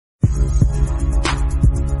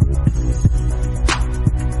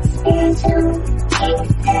You're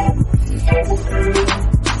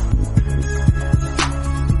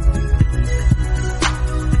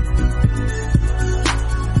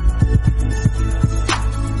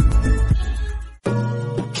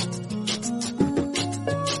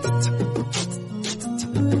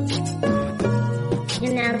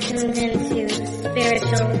now tuned into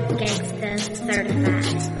Spiritual Gangsta Certified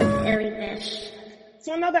with Illy Vish.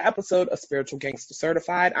 So another episode of Spiritual Gangsta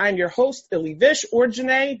Certified. I'm your host, Illy Vish, or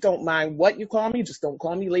Janae. Don't mind what you call me. Just don't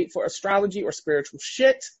call me late for astrology or spiritual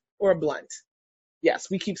shit or a blunt. Yes,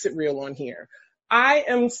 we keeps it real on here. I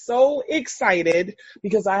am so excited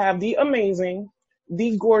because I have the amazing,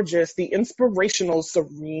 the gorgeous, the inspirational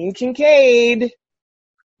Serene Kincaid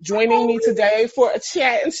joining me today for a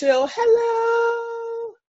chat and chill.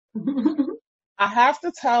 Hello. I have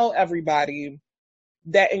to tell everybody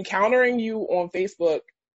that encountering you on Facebook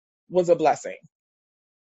was a blessing.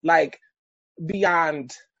 Like,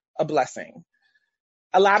 beyond a blessing.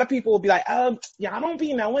 A lot of people will be like, yeah, I don't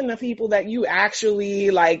be knowing the people that you actually,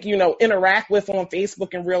 like, you know, interact with on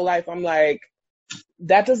Facebook in real life. I'm like,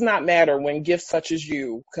 that does not matter when gifts such as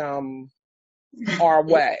you come our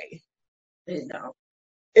way. It don't.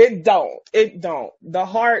 It don't. The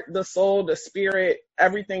heart, the soul, the spirit,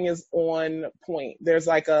 everything is on point. There's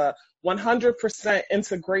like a 100%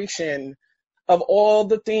 integration of all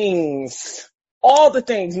the things,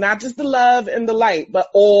 not just the love and the light, but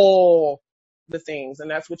all the things. And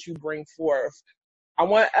that's what you bring forth. I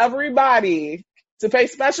want everybody to pay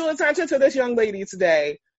special attention to this young lady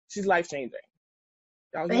today. She's life-changing.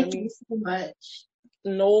 Y'all hear me? Thank you so much.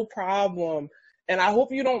 No problem. And I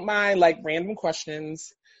hope you don't mind like random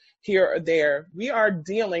questions here or there. We are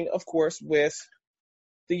dealing, of course, with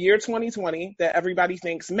the year 2020 that everybody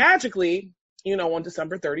thinks magically, you know, on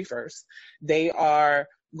December 31st, they are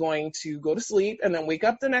going to go to sleep and then wake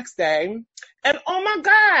up the next day. And oh my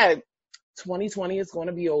God, 2020 is going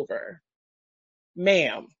to be over.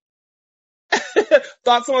 Ma'am.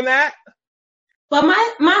 Thoughts on that? But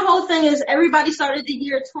my whole thing is everybody started the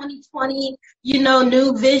year 2020, you know,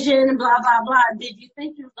 new vision, blah, blah, blah. Did you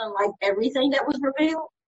think you were going to like everything that was revealed?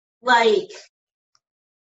 Like,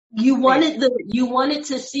 you wanted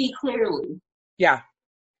to see clearly. Yeah.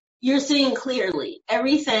 You're seeing clearly.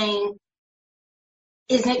 Everything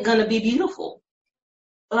isn't going to be beautiful.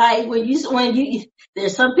 Like, when you,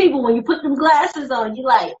 there's some people, when you put them glasses on, you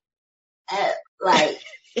like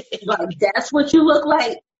that's what you look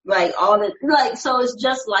like. Like so it's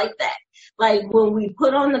just like that. Like when we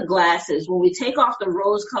put on the glasses, when we take off the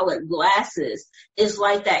rose-colored glasses, it's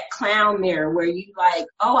like that clown mirror where you like,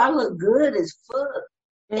 oh, I look good as fuck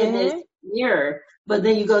in this mirror. But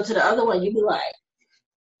then you go to the other one, you be like,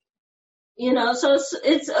 you know, so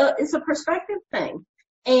it's a perspective thing.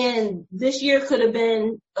 And this year could have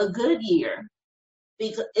been a good year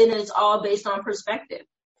and it's all based on perspective.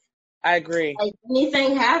 I agree. Like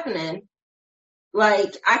anything happening,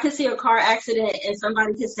 like I could see a car accident and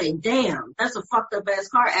somebody could say, damn, that's a fucked up ass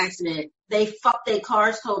car accident. They fucked their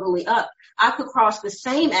cars totally up. I could cross the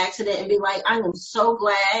same accident and be like, I am so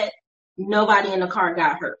glad nobody in the car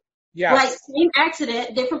got hurt. Yeah. Like same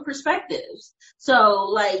accident, different perspectives. So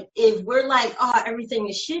like if we're like, oh, everything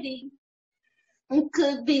is shitty, it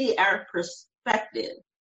could be our perspective.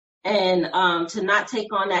 And to not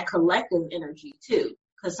take on that collective energy too.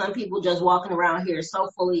 Because some people just walking around here so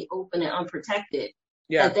fully open and unprotected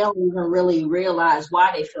that they don't even really realize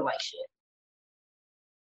why they feel like shit.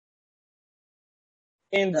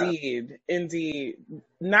 Indeed.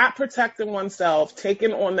 Not protecting oneself,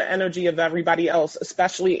 taking on the energy of everybody else,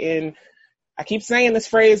 especially in, I keep saying this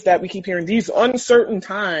phrase that we keep hearing, these uncertain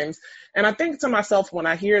times. And I think to myself when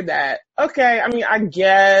I hear that, okay, I mean, I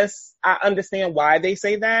guess I understand why they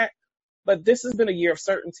say that, but this has been a year of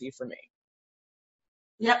certainty for me.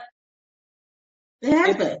 Yep. It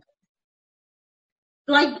has been.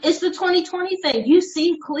 Like, it's the 2020 thing. You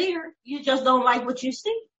see clear. You just don't like what you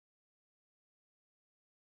see.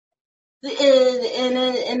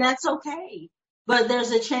 And that's okay. But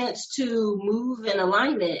there's a chance to move in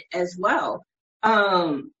alignment as well.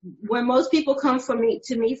 When most people come to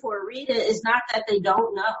me for a reading, it's not that they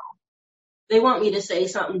don't know. They want me to say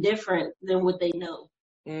something different than what they know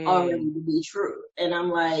already to be true. And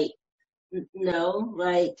I'm like, no,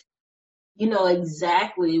 like, you know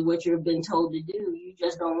exactly what you've been told to do. You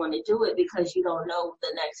just don't want to do it because you don't know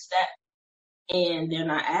the next step. And they're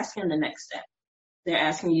not asking the next step. They're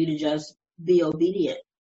asking you to just be obedient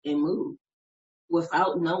and move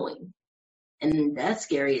without knowing. And that's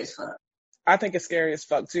scary as fuck. I think it's scary as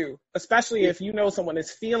fuck too. Especially if you know someone is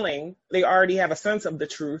feeling, they already have a sense of the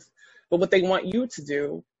truth, but what they want you to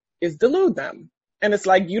do is delude them. And it's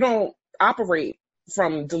like you don't operate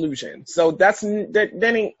from delusion. So that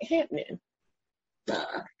ain't happening.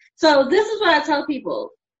 So this is what I tell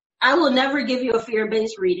people. I will never give you a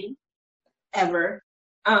fear-based reading, ever.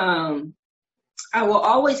 I will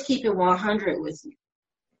always keep it 100 with you.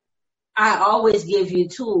 I always give you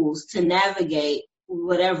tools to navigate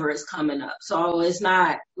whatever is coming up. So it's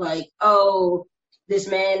not like, oh, this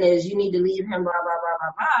man you need to leave him, blah, blah, blah,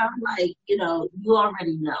 blah, blah. Like, you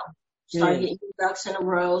already know. Start getting your ducks in a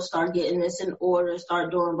row, start getting this in order,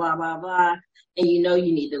 start doing blah, blah, blah. And you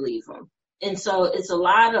need to leave him. And so it's a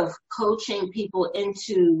lot of coaching people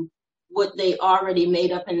into what they already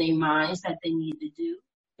made up in their minds that they need to do.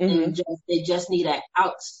 And they just need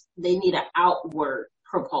an outward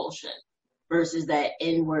propulsion versus that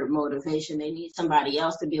inward motivation. They need somebody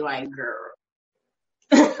else to be like, girl,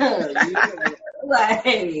 like,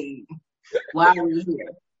 why are we here?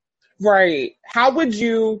 Right. How would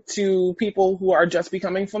you, to people who are just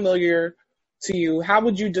becoming familiar to you, how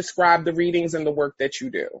would you describe the readings and the work that you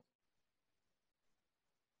do?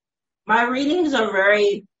 My readings are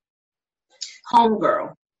very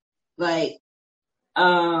homegirl. Like,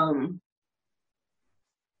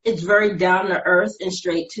 it's very down to earth and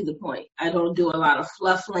straight to the point. I don't do a lot of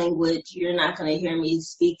fluff language. You're not going to hear me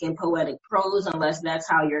speak in poetic prose unless that's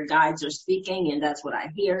how your guides are speaking, and that's what I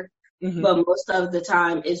hear. But most of the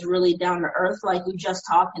time, it's really down to earth, like you just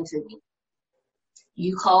talking to me.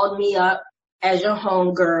 You called me up as your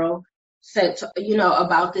homegirl, said,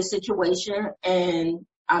 about this situation, and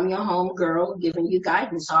I'm your homegirl giving you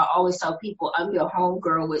guidance. So I always tell people I'm your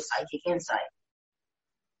homegirl with psychic insight.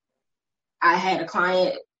 I had a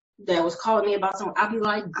client that was calling me about something. I'd be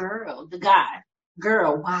like, girl,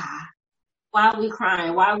 why? Why are we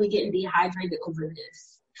crying? Why are we getting dehydrated over this?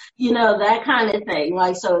 That kind of thing.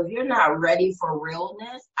 Like, so if you're not ready for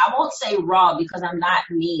realness, I won't say raw because I'm not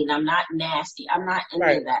mean. I'm not nasty. I'm not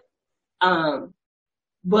into that.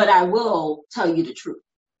 But I will tell you the truth.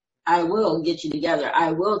 I will get you together.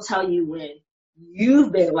 I will tell you when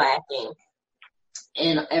you've been lacking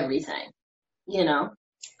in everything,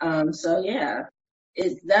 So yeah,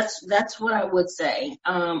 that's what I would say.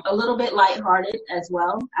 A little bit lighthearted as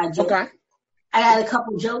well. I got a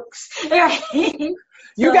couple jokes.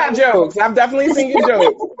 You got jokes. I've definitely seen your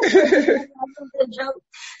jokes.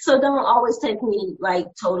 So don't always take me like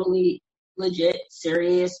totally legit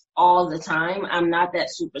serious all the time. I'm not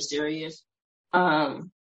that super serious.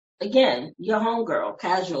 Again, your homegirl,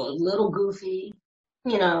 casual, a little goofy,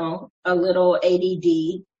 a little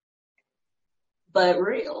ADD, but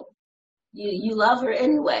real. You love her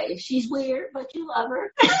anyway. She's weird, but you love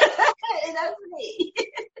her. And that's me.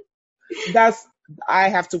 I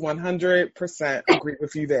have to 100% agree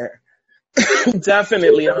with you there.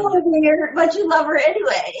 Definitely. She's weird, but you love her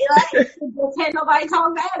anyway. Like, can't nobody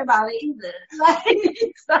talk bad about it either. Like,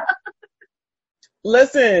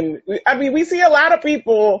 Listen, I mean, we see a lot of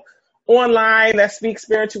people online that speak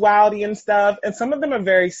spirituality and stuff, and some of them are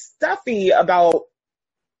very stuffy about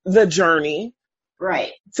the journey.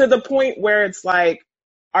 Right. To the point where it's like,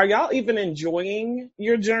 are y'all even enjoying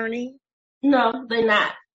your journey? No, they're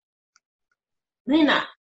not. They're not.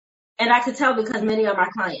 And I could tell because many are my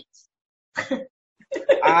clients.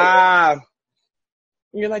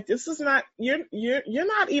 You're like, this is not, you're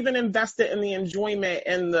not even invested in the enjoyment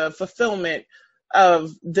and the fulfillment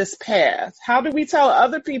of this path. How do we tell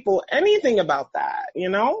other people anything about that,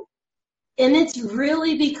 And it's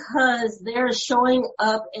really because they're showing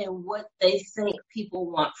up in what they think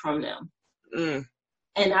people want from them.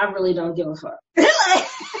 And I really don't give a fuck.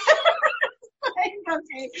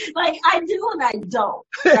 Okay. Like, I do and I don't.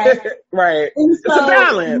 Right. Right. And it's a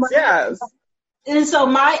balance, yes. And so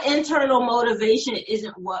my internal motivation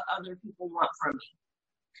isn't what other people want from me.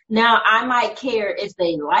 Now, I might care if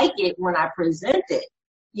they like it when I present it,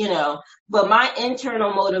 but my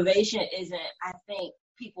internal motivation isn't, I think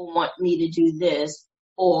people want me to do this,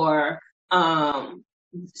 or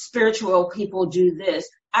spiritual people do this.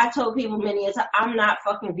 I told people many a time, I'm not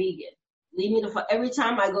fucking vegan. Leave me the fuck. Every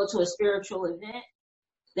time I go to a spiritual event,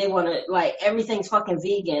 they want to, like, everything's fucking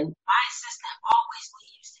vegan. My assistant always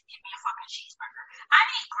leaves to give me a fucking cheeseburger. I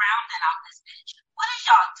need grounding out this bitch. What is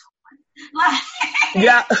y'all doing? Like,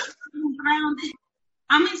 yeah. Grounded.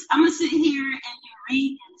 I'm gonna sit here and do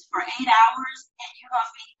readings for 8 hours, and you're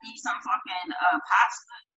gonna feed me some fucking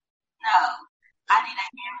pasta? No, I need a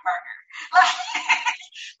hamburger. Like,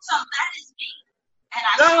 so that is me, and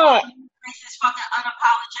I this fucking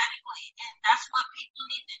unapologetically, and that's what people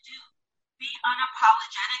need to do. Be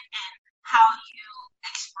unapologetic in how you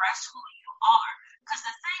express who you are, because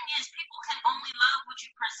the thing is, people can only love what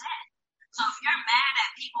you present. So if you're mad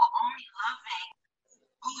at people only loving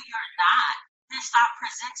who you're not, then stop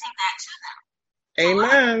presenting that to them.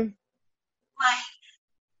 Amen. Like,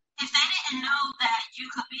 if they didn't know that you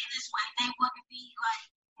could be this way, they wouldn't be like,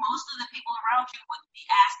 most of the people around you wouldn't be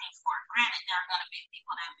asking for it. Granted, there are going to be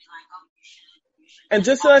people that would be like, oh, you should. And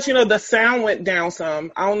just to let you know, the sound went down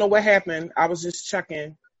some. I don't know what happened. I was just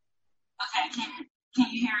checking. Okay, can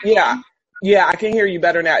you hear me? Yeah, I can hear you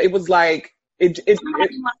better now. It was like, somebody must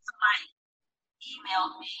have like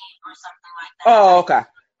emailed me or something like that. Oh, okay.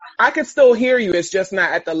 I can still hear you. It's just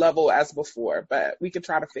not at the level as before, but we could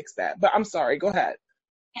try to fix that. But I'm sorry. Go ahead.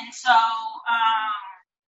 And so,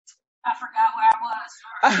 I forgot where I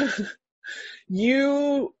was.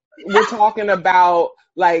 You were talking about,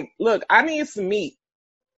 like, look, I need some meat.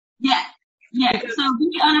 Yeah. So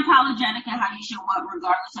be unapologetic in how you show up,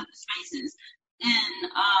 regardless of the spaces.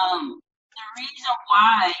 And the reason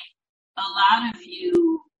why a lot of you,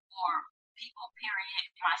 or people, period,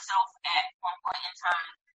 myself at one point in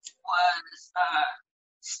time, was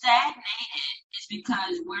stagnated is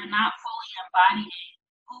because we're not fully embodying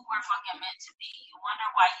who we're fucking meant to be. You wonder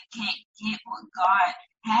why you can't get what God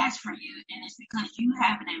has for you, and it's because you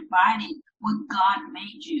haven't embodied what God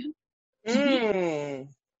made you to be.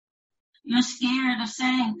 You're scared of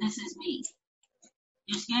saying, this is me.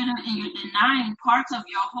 You're scared of, and you're denying parts of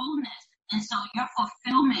your wholeness. And so your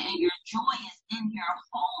fulfillment and your joy is in your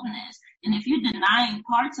wholeness. And if you're denying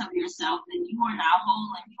parts of yourself, then you are not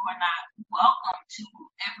whole and you are not welcome to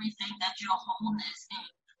everything that your wholeness and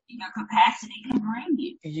your capacity can bring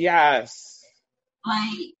you. Yes.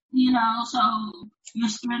 Like, so you're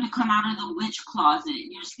scared to come out of the witch closet.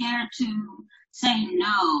 You're scared to say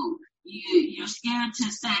no. You're scared to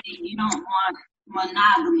say you don't want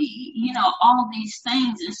monogamy. All these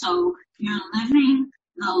things. And so you're living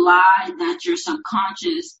the lie that your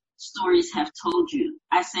subconscious stories have told you.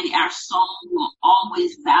 I say our soul will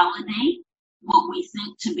always validate what we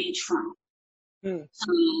think to be true.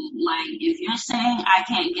 So, like, if you're saying I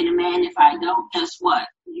can't get a man if I don't, guess what?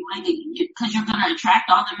 Because you're going to attract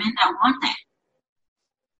all the men that want that.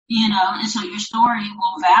 And so your story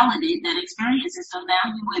will validate that experience. And so now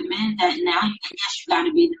you admit that now you got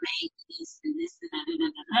to be the mate, this,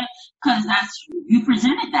 because you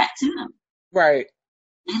presented that to them. Right.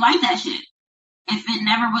 They like that shit. If it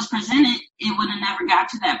never was presented, it would have never got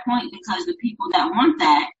to that point because the people that want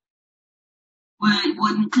that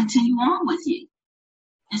wouldn't continue on with you.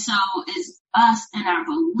 And so it's us and our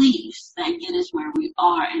beliefs that get us where we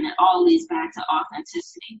are, and it all leads back to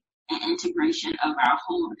authenticity and integration of our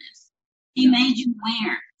wholeness. He made you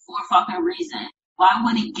weird for a fucking reason. Why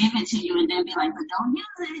would he give it to you and then be like, but don't use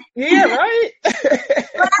it? Yeah, right?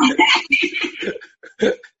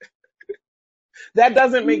 That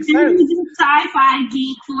doesn't make sense. He's a sci-fi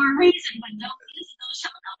geek for a reason, but don't show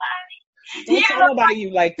nobody. Don't tell nobody you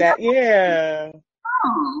like that. Yeah.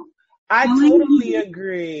 Oh. I totally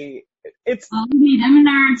agree. Them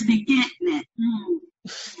nerds be getting it.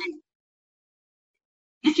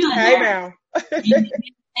 Get you a hey nerd. now. They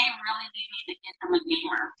really do need to get them a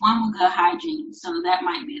gamer. One with good hygiene, so that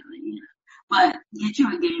might be but get you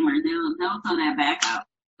a gamer. They'll throw that back up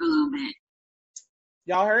a little bit.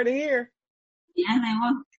 Y'all heard it here. Yeah, they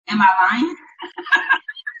will. Am I lying?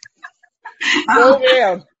 No,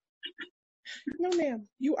 ma'am. No, ma'am.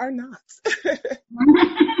 You are not.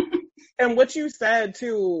 And what you said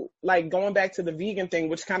too, like going back to the vegan thing,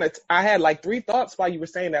 which kind of, I had like 3 thoughts while you were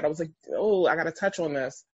saying that. I was like, oh, I got to touch on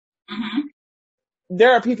this.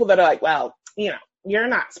 There are people that are like, well, you're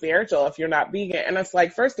not spiritual if you're not vegan. And it's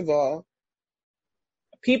like, first of all,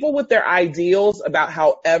 people with their ideals about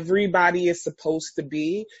how everybody is supposed to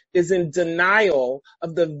be is in denial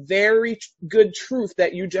of the very good truth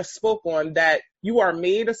that you just spoke on, that you are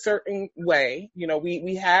made a certain way.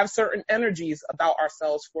 We have certain energies about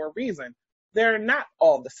ourselves for a reason. They're not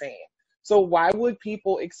all the same. So why would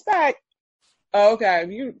people expect,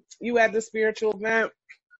 okay, you at the spiritual event,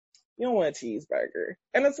 you don't want a cheeseburger.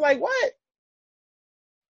 And it's like, what?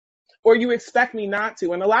 Or you expect me not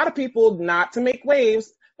to. And a lot of people not to make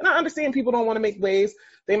waves. And I understand people don't want to make waves.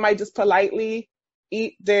 They might just politely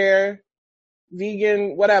eat their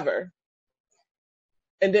vegan whatever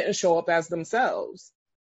and didn't show up as themselves.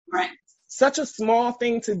 Right. Such a small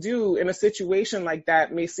thing to do in a situation like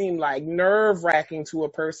that may seem like nerve-wracking to a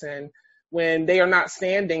person when they are not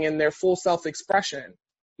standing in their full self-expression,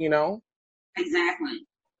 Exactly.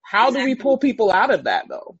 How do we pull people out of that,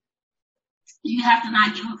 though? You have to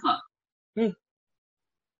not give a fuck. And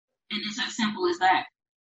it's as simple as that.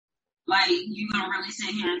 Like, you gonna really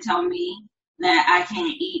sit here and tell me that I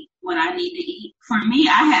can't eat what I need to eat? For me,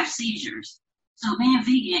 I have seizures. So being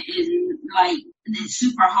vegan is like, it's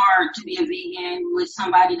super hard to be a vegan with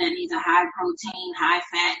somebody that needs a high protein, high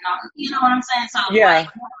fat, and all, you know what I'm saying? So yeah. Like,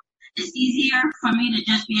 it's easier for me to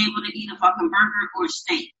just be able to eat a fucking burger or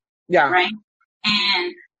steak. Yeah. Right?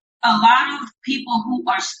 And a lot of people who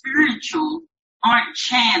are spiritual aren't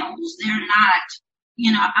channels. They're not,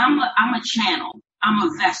 you know, I'm a channel. I'm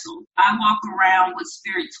a vessel. I walk around with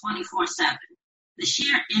spirit 24/7. The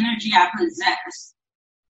sheer energy I possess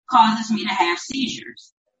causes me to have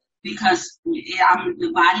seizures because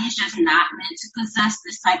the body is just not meant to possess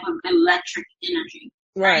this type of electric energy.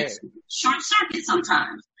 Right. It's short circuit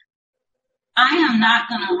sometimes. I am not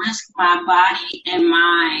going to risk my body and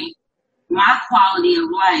my quality of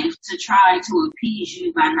life to try to appease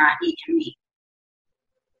you by not eating meat.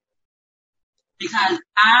 Because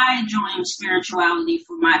I joined spirituality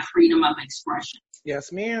for my freedom of expression.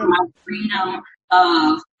 Yes, ma'am. For my freedom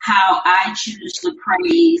of how I choose to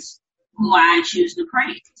praise who I choose to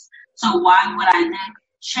praise. So why would I then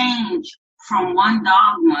change from one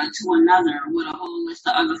dogma to another with a whole list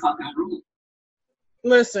of other fucking rules?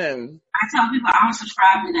 Listen. I tell people I don't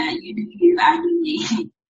subscribe to that. You do you, I do me.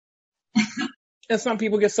 And some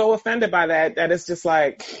people get so offended by that it's just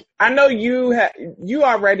like, I know you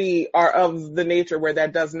already are of the nature where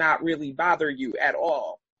that does not really bother you at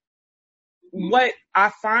all. Mm-hmm. What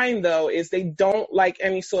I find though is they don't like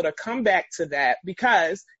any sort of comeback to that,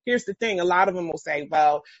 because here's the thing, a lot of them will say,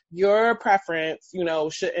 well, your preference, you know,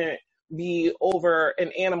 shouldn't be over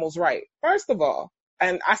an animal's right. First of all,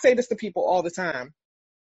 and I say this to people all the time,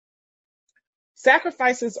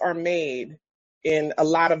 sacrifices are made in a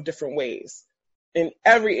lot of different ways in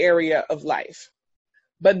every area of life.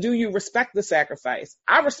 But do you respect the sacrifice?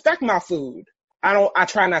 I respect my food. I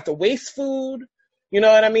try not to waste food. You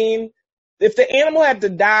know what I mean? If the animal had to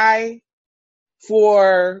die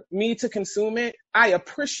for me to consume it, I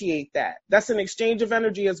appreciate that. That's an exchange of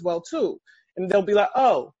energy as well too. And they'll be like,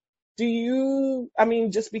 oh,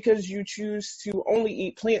 just because you choose to only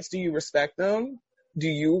eat plants, do you respect them? Do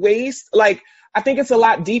you waste? Like, I think it's a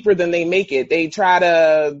lot deeper than they make it. They try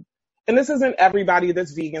to, and this isn't everybody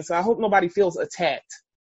that's vegan, so I hope nobody feels attacked.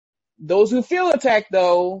 Those who feel attacked,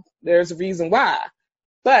 though, there's a reason why.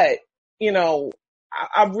 But, you know,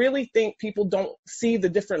 I really think people don't see the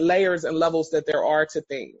different layers and levels that there are to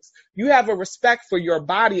things. You have a respect for your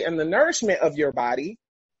body and the nourishment of your body.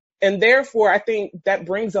 And therefore, I think that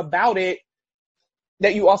brings about it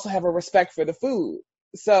that you also have a respect for the food.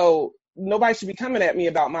 So nobody should be coming at me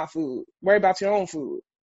about my food. Worry about your own food.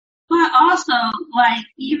 But also, like,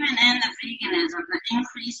 even in the veganism, the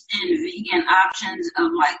increase in vegan options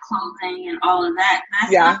of, like, clothing and all of that,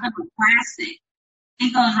 that's nothing but plastic.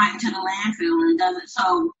 It goes right into the landfill and doesn't,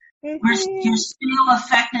 so you're still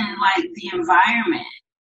affecting, like, the environment.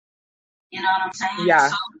 You know what I'm saying? Yeah.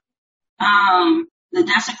 So, the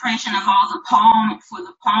desecration of all the palm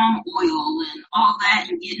oil and all that,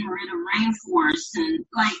 and getting rid of rainforests and,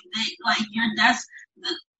 like,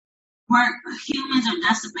 where humans are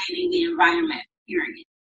decimating the environment, period.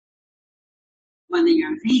 Whether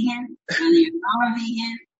you're vegan, whether you're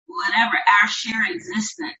non-vegan, whatever, our shared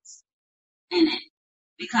existence in it.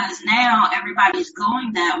 Because now everybody's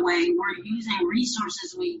going that way. We're using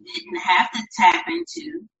resources we didn't have to tap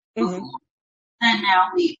into before. And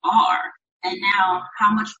now we are. And now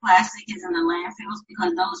how much plastic is in the landfills?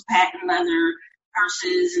 Because those patent leather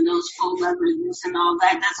purses and those faux leather boots and all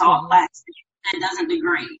that, that's all plastic. That doesn't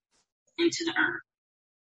degrade into the earth.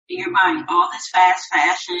 And you're buying all this fast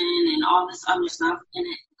fashion and all this other stuff, and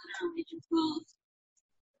it literally just goes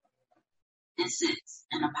and sits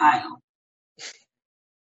in a pile.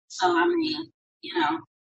 So, I mean, you know,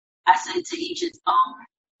 I say to each its own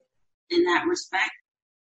in that respect.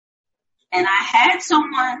 And I had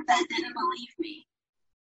someone that didn't believe me,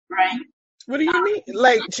 right? What do you mean?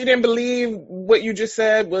 Like, she didn't believe what you just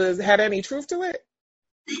said had any truth to it?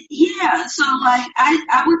 Yeah, so like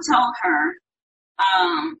I would tell her,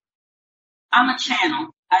 I'm a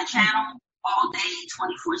channel. I channel all day,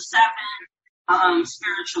 24/7,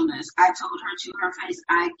 spiritualness. I told her to her face,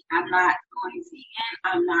 I'm not going vegan,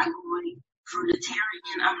 I'm not going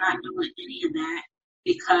fruitarian, I'm not doing any of that,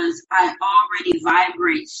 because I already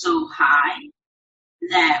vibrate so high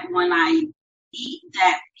that when I eat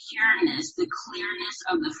that pureness, the clearness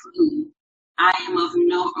of the food, I am of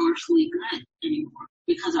no earthly good anymore,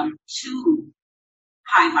 because I'm too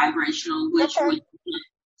high vibrational, which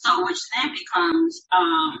then becomes,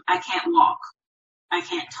 I can't walk, I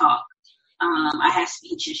can't talk, I have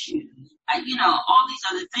speech issues, all these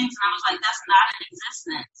other things. And I was like, that's not an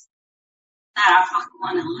existence that I fucking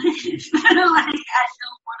want to live. Like, I don't want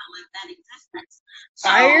to live that existence. So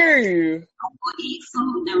I hear you. I will eat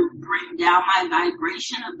food to bring down my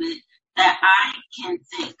vibration a bit, that I can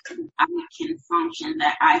think, I can function,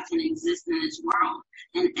 that I can exist in this world.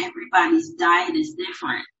 And everybody's diet is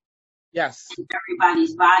different. Yes. And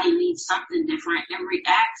everybody's body needs something different and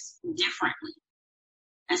reacts differently,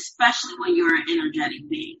 especially when you're an energetic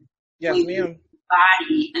being. Yes, when ma'am.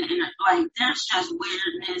 Body, and like, there's just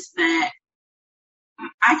weirdness that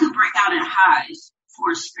I could break out in hives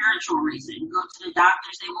for a spiritual reason. Go to the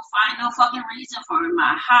doctors, they will find no fucking reason for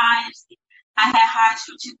my hives. I had hives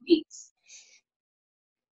for 2 weeks.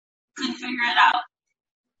 Couldn't figure it out.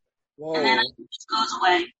 Whoa. And then it just goes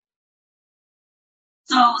away.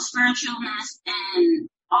 So spiritualness and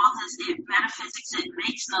all this metaphysics, it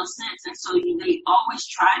makes no sense. And so they always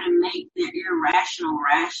try to make the irrational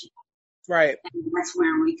rational. Right. And that's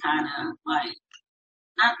where we kind of like,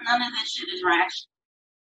 none of this shit is rational.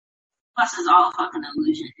 Plus, it's all fucking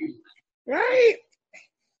illusion anyway. Right.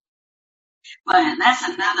 But that's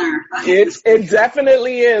another. It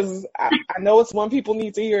definitely is. I know it's one people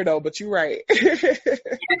need to hear though, but you're right. Because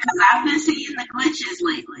I've been seeing the glitches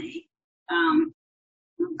lately.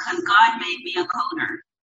 Because God made me a coder,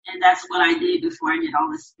 and that's what I did before I did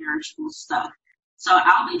all this spiritual stuff. So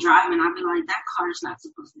I'll be driving, I'll be like, that car's not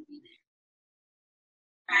supposed to be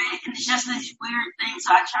there. Right? And it's just this weird thing.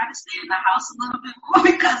 So I try to stay in the house a little bit more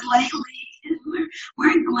because lately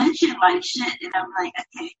we're glitching like shit, and I'm like,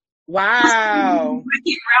 okay. Wow.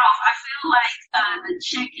 Wreck-It Ralph. I feel like the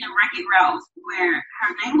chick in Wreck-It Ralph, where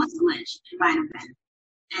her name was Glitch, it might have been.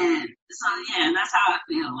 And so, yeah, that's how I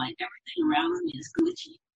feel. Like, everything around me is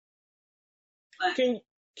glitchy. But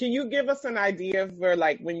Can you give us an idea for,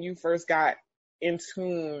 like, when you first got in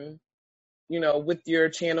tune, with your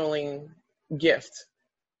channeling gift?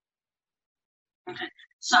 Okay.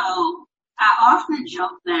 So, I often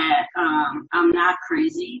joke that I'm not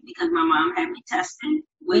crazy because my mom had me tested,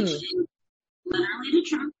 which is literally the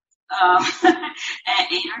truth. At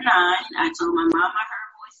 8 or 9, I told my mom I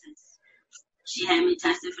heard voices. She had me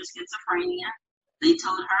tested for schizophrenia. They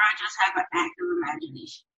told her I just have an active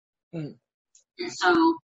imagination. And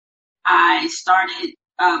so I started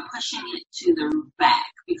pushing it to the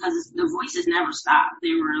back because the voices never stopped.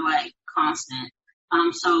 They were like constant.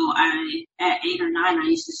 So at 8 or 9, I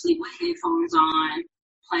used to sleep with headphones on,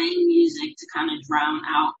 playing music to kind of drown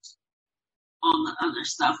out all the other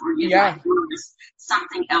stuff or give my ears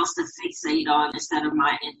something else to fixate on instead of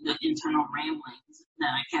the internal ramblings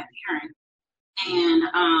that I kept hearing. And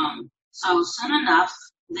so soon enough,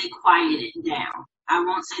 they quieted down. I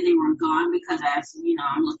won't say they were gone because as,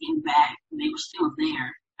 I'm looking back, they were still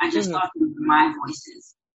there. I just thought they were my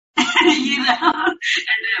voices, at that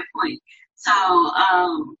point. So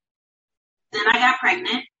then I got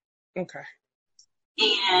pregnant. Okay.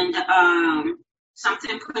 And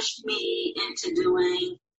something pushed me into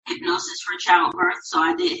doing hypnosis for childbirth. So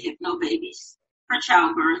I did hypnobabies for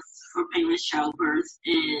childbirth, for painless childbirth.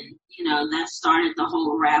 And, that started the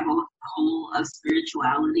whole rabbit hole of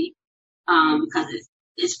spirituality. Because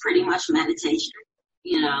it's pretty much meditation,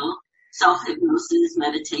 self-hypnosis,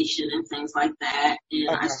 meditation, and things like that. And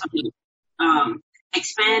I started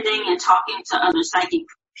expanding and talking to other psychic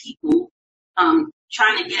people,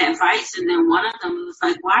 trying to get advice. And then one of them was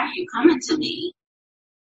like, why are you coming to me?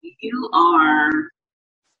 You are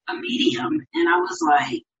a medium. And I was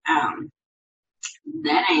like,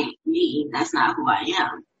 that ain't me. That's not who I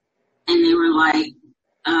am. And they were like,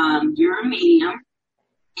 you're a medium.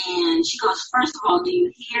 And she goes, first of all, do you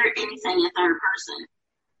hear anything in third person?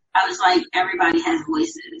 I was like, everybody has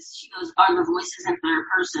voices. She goes, are the voices in third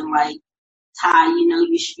person like, Ty,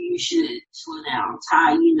 you should slow down.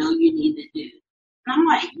 Ty, you need to do. And I'm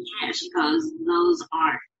like, yeah. She goes, those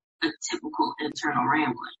aren't a typical internal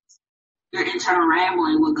ramblings. Your internal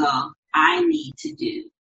rambling would go, I need to do,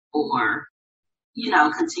 or,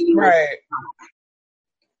 continue. Right.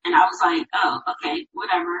 And I was like, oh, okay,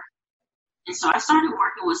 whatever. And so I started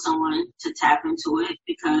working with someone to tap into it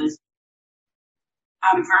because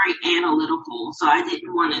I'm very analytical. So I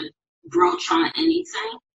didn't want to broach on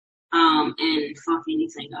anything, and fuck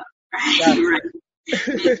anything up. Right? Right.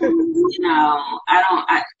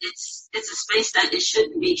 It's a space that it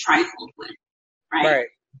shouldn't be trifled with. Right.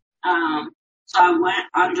 So I went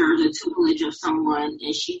under the tutelage of someone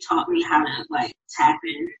and she taught me how to like tap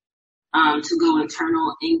in, to go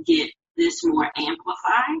internal and get this more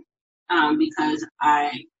amplified. Because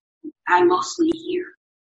I mostly hear.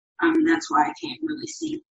 That's why I can't really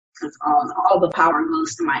see, because all the power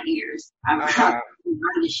goes to my ears. I'm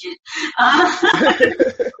the shit.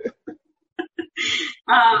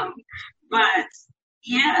 But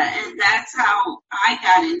yeah, and that's how I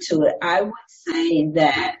got into it. I would say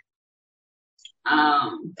that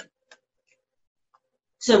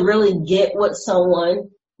to really get with someone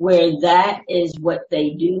where that is what they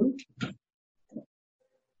do.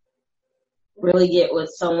 Really get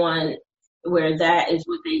with someone where that is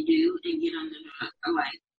what they do, and get under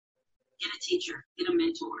get a teacher, get a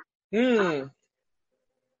mentor. Because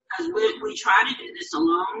we try to do this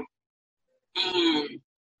alone, and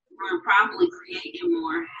we're probably creating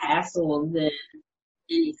more hassle than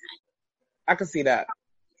anything. I can see that.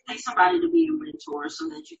 Take somebody to be a mentor so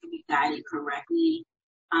that you can be guided correctly.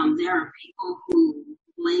 There are people who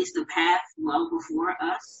blazed the path well before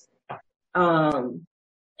us.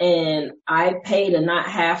 And I pay to not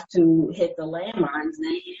have to hit the landmines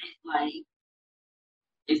they hit.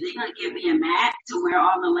 If they're going to give me a map to where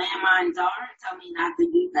all the landmines are and tell me not to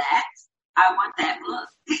do that, I want that book.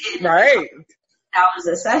 Right. That was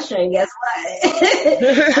a session. Guess what?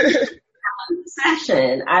 That was a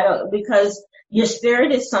session. Because your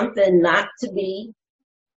spirit is something not to be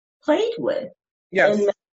played with. Yes. And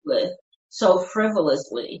messed with so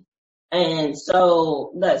frivolously. And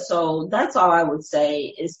so that's all I would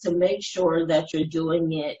say, is to make sure that you're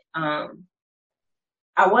doing it,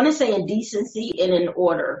 I want to say in decency and in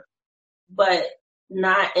order, but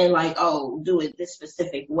not in do it this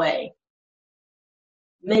specific way.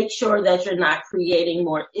 Make sure that you're not creating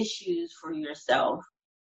more issues for yourself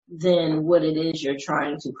than what it is you're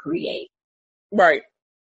trying to create. Right.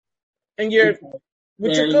 And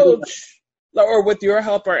with your coach or with your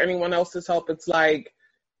help or anyone else's help, it's right.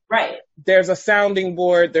 There's a sounding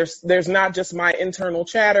board. There's not just my internal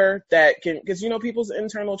chatter that can, because people's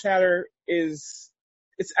internal chatter it's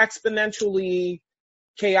exponentially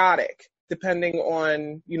chaotic depending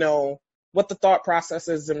on, what the thought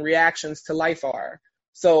processes and reactions to life are.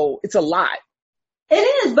 So it's a lot. It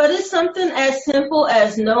is, but it's something as simple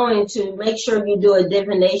as knowing to make sure you do a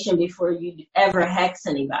divination before you ever hex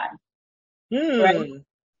anybody. Right?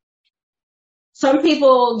 Some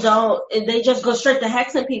people don't, they just go straight to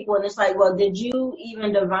hexing people, and it's well, did you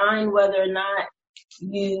even divine whether or not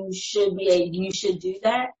you should do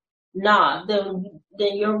that? Nah, then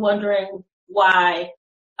you're wondering why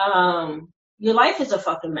your life is a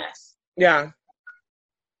fucking mess. Yeah.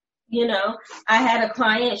 I had a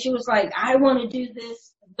client, she was like, I want to do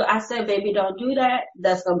this. I said, baby, don't do that.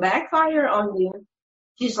 That's going to backfire on you.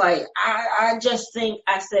 She's like, I just think,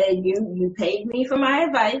 I said, you paid me for my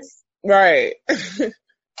advice. Right.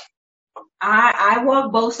 I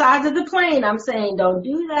walk both sides of the plane. I'm saying, don't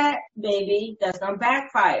do that, baby. That's going to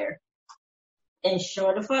backfire. And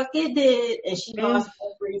sure the fuck it did. And she lost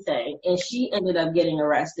everything. And she ended up getting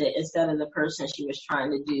arrested instead of the person she was trying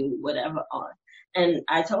to do whatever on. And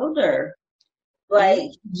I told her,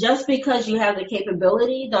 just because you have the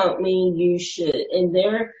capability don't mean you should. And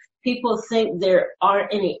people think there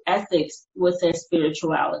aren't any ethics within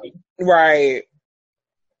spirituality. Right.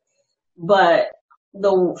 But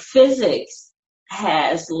the physics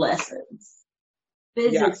has lessons.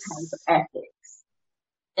 Physics has ethics.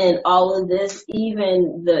 And all of this,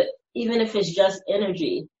 even if it's just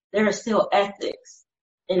energy, there are still ethics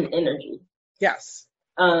in energy. Yes.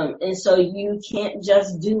 And so you can't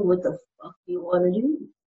just do what the fuck you want to do.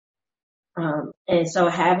 And so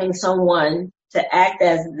having someone to act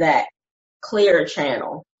as that clear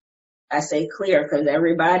channel, I say clear because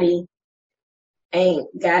everybody ain't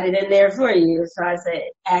got it in there for you. So I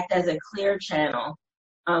say act as a clear channel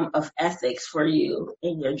of ethics for you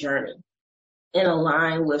in your journey, in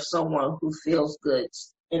align with someone who feels good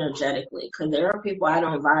energetically. Because there are people I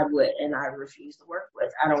don't vibe with and I refuse to work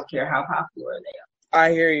with. I don't care how popular they are.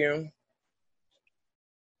 I hear you.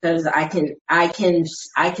 Because I can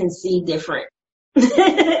see different.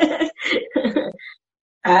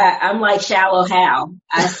 I'm like Shallow Hal.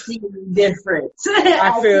 I see different.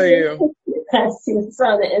 I feel you. I see it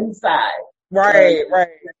from the inside. Right.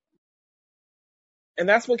 And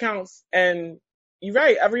that's what counts. And you're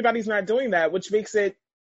right. Everybody's not doing that, which makes it,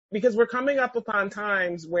 because we're coming up upon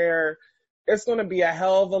times where it's going to be a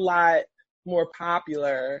hell of a lot more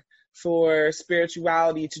popular for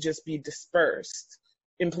spirituality to just be dispersed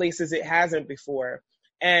in places it hasn't before.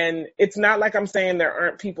 And it's not like I'm saying there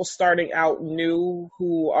aren't people starting out new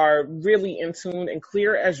who are really in tune and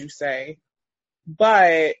clear, as you say,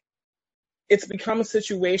 but it's become a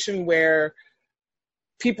situation where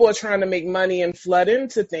people are trying to make money and flood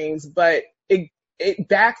into things, but it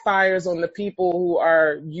backfires on the people who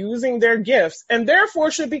are using their gifts and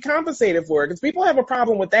therefore should be compensated for it, because people have a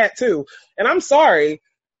problem with that too. And I'm sorry,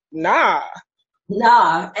 nah.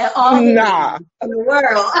 All in the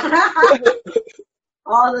world.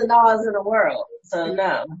 All the laws in the world. So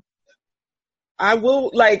no. I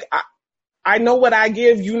will, I know what I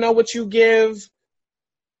give, you know what you give.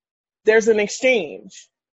 There's an exchange.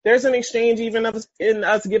 There's an exchange even in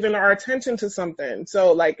us giving our attention to something.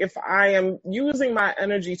 So if I am using my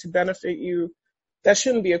energy to benefit you, That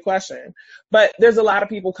shouldn't be a question. But there's a lot of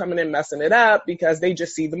people coming in messing it up because they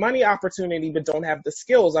just see the money opportunity but don't have the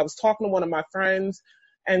skills. I was talking to one of my friends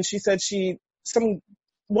and she said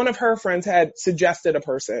one of her friends had suggested a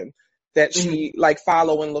person that she like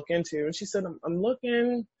follow and look into. And she said, I'm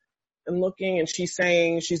looking and looking, and she's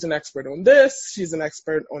saying she's an expert on this, she's an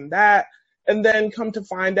expert on that. And then come to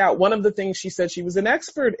find out, one of the things she said she was an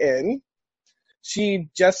expert in, she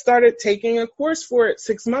just started taking a course for it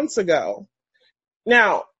 6 months ago.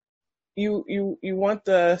 Now, you want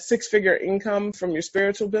the 6-figure income from your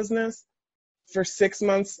spiritual business for 6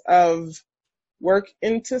 months of work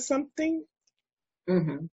into something?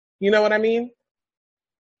 Mm-hmm. You know what I mean?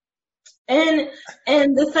 And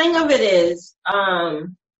the thing of it is,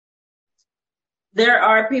 there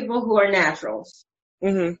are people who are naturals.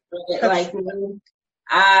 Mm-hmm. Like me,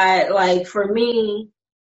 for me,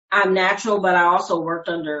 I'm natural, but I also worked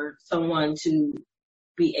under someone to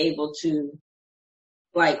be able to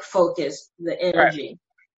like focus the energy.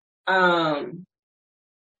 Right.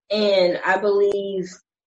 And I believe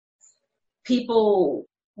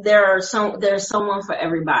there's someone for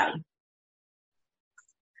everybody.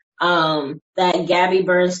 That Gabby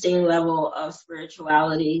Bernstein level of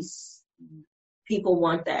spirituality, people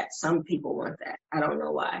want that. Some people want that. I don't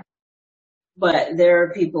know why, but there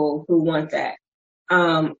are people who want that.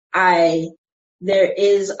 There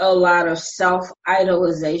is a lot of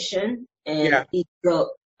self-idolization and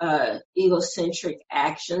egocentric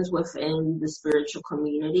actions within the spiritual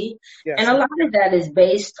community. Yes. And a lot of that is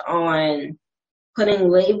based on putting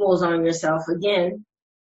labels on yourself again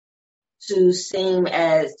to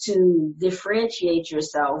differentiate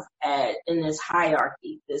yourself in this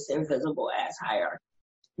hierarchy, this invisible ass hierarchy.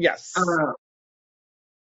 Yes.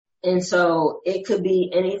 And so it could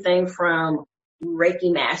be anything from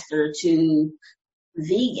Reiki master to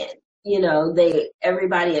vegan. You know,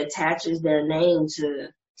 everybody attaches their name to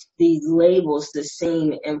these labels to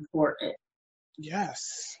seem important.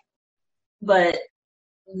 Yes. But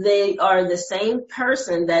they are the same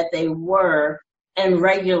person that they were in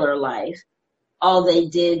regular life. All they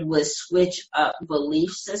did was switch up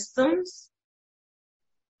belief systems.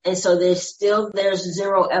 And so there's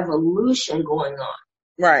zero evolution going on.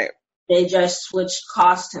 Right. They just switched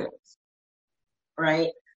costumes. Right?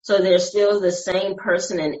 So they're still the same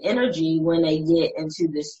person and energy when they get into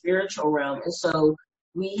the spiritual realm. And so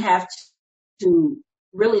we have to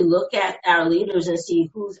really look at our leaders and see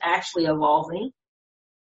who's actually evolving,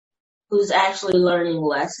 who's actually learning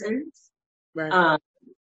lessons, right.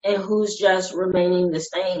 And who's just remaining the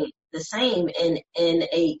same in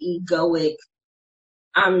a egoic,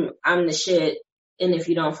 I'm the shit, and if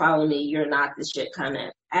you don't follow me, you're not the shit kind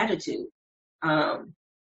of attitude.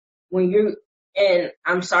 And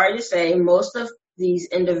I'm sorry to say, most of these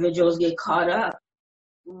individuals get caught up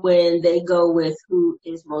when they go with who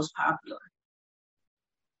is most popular.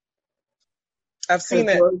 I've seen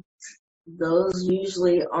it. Those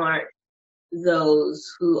usually aren't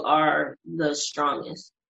those who are the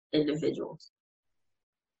strongest individuals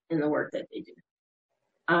in the work that they do.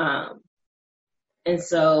 And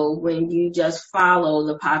so when you just follow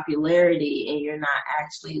the popularity and you're not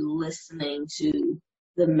actually listening to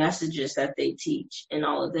the messages that they teach and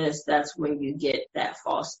all of this, that's when you get that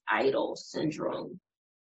false idol syndrome.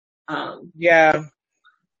 Yeah.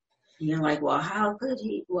 You're like, well, how could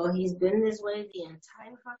he? Well, he's been this way the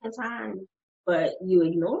entire fucking time, but you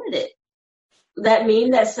ignored it. That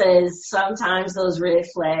meme that says sometimes those red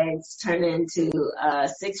flags turn into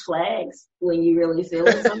 6 flags when you really feel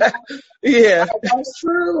it sometimes. Yeah. Like, that's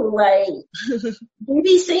true. Like, you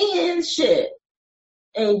be seeing shit.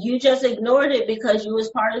 And you just ignored it because you was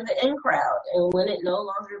part of the in crowd. And when you no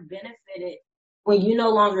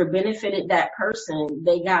longer benefited that person,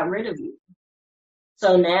 they got rid of you.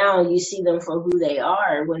 So now you see them for who they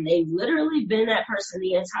are when they've literally been that person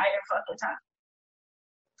the entire fucking time.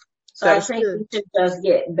 So I think we should just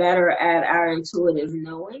get better at our intuitive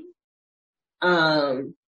knowing,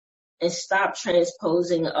 and stop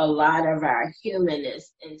transposing a lot of our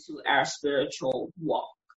humanness into our spiritual walk.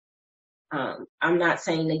 I'm not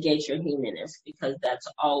saying negate your humanness because that's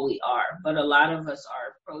all we are, but a lot of us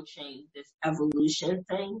are approaching this evolution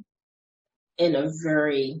thing in a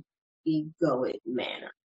very egoic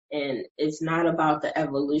manner. And it's not about the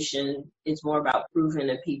evolution. It's more about proving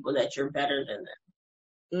to people that you're better than them.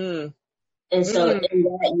 And so in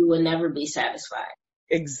that, you will never be satisfied.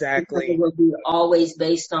 Exactly. Because it will be always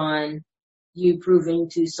based on you proving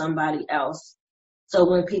to somebody else. So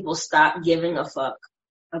when people stop giving a fuck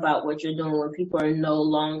about what you're doing, when people are no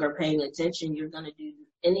longer paying attention, you're going to do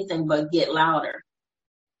anything but get louder,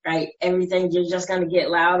 right? You're just going to get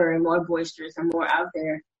louder and more boisterous and more out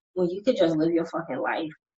there. when you could just live your fucking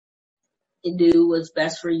life and do what's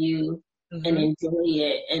best for you and enjoy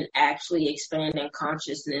it and actually expand in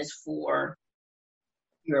consciousness for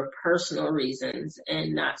your personal reasons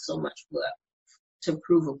and not so much to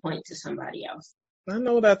prove a point to somebody else. I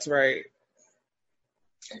know that's right.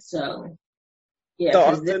 So, yeah. The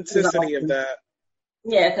authenticity of that.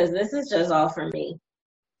 Yeah, because this is just all for me.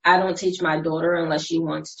 I don't teach my daughter unless she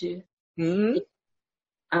wants to.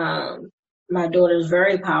 My daughter's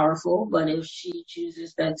very powerful, but if she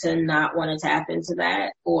chooses to not want to tap into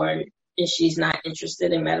that, or if she's not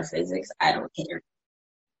interested in metaphysics, I don't care.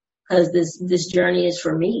 Because this journey is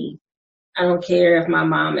for me. I don't care if my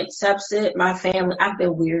mom accepts it. My family, I've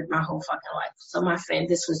been weird my whole fucking life. So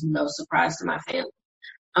this was no surprise to my family.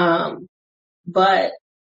 But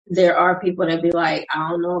there are people that be like, I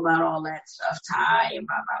don't know about all that stuff, Ty, and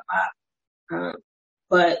blah, blah, blah.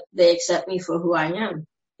 But they accept me for who I am.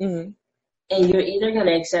 And you're either going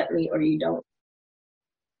to accept me or you don't.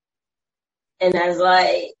 And that's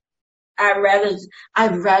like, I'd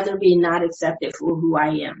rather be not accepted for who I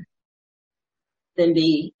am than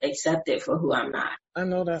be accepted for who I'm not. I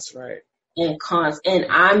know that's right. And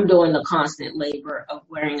I'm doing the constant labor of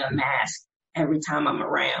wearing a mask every time I'm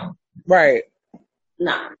around. Right.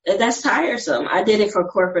 Nah, that's tiresome. I did it for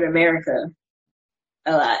corporate America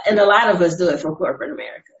a lot. And a lot of us do it for corporate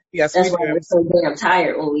America. Yes, that's why we're so damn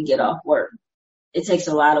tired when we get off work. It takes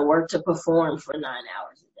a lot of work to perform for 9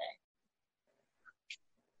 hours a day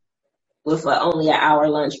with only an hour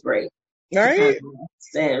lunch break. Right.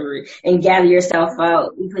 And gather yourself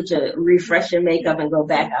out. You refresh your makeup and go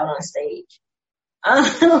back out on stage.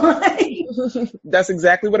 That's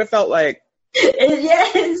exactly what it felt like.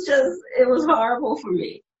 It was horrible for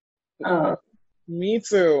me. Me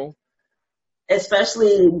too.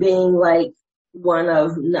 Especially being like one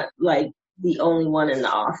of the only one in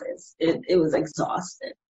the office. It was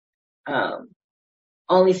exhausting.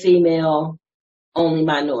 Only female, only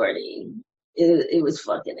minority. It was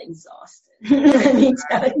fucking exhausting. Let me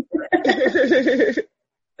tell you.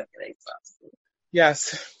 Fucking exhausting.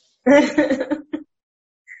 Yes.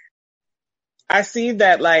 I see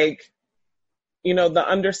that, like, you know, the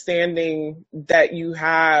understanding that you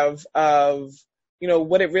have of, you know,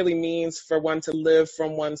 what it really means for one to live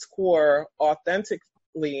from one's core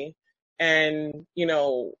authentically and, you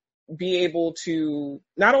know, be able to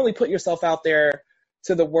not only put yourself out there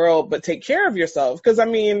to the world, but take care of yourself. Because, I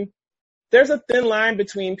mean, there's a thin line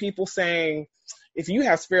between people saying, if you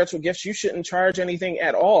have spiritual gifts, you shouldn't charge anything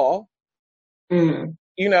at all, you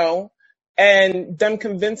know, and them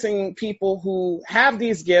convincing people who have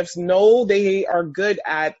these gifts, know they are good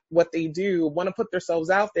at what they do, want to put themselves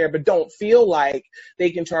out there, but don't feel like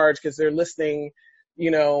they can charge because they're listening,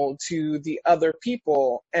 you know, to the other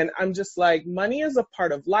people. And I'm just like, money is a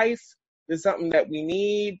part of life. It's something that we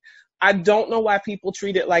need. I don't know why people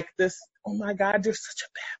treat it like this. Oh my God, you're such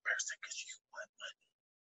a bad person because you want money.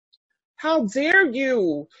 How dare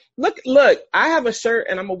you? Look, I have a shirt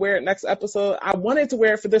and I'm going to wear it next episode. I wanted to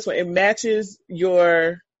wear it for this one. It matches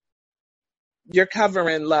your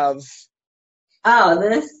covering, love. Oh,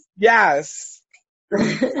 this? Yes.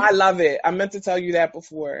 I love it. I meant to tell you that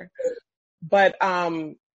before. But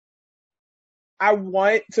I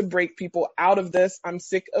want to break people out of this. I'm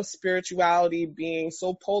sick of spirituality being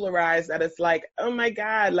so polarized that it's like, oh my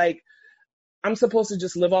God, like I'm supposed to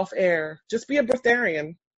just live off air. Just be a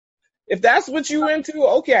breatharian. If that's what you into,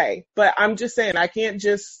 okay. But I'm just saying, I can't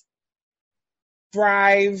just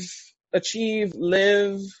thrive, achieve,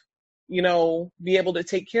 live, you know, be able to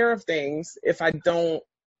take care of things if I don't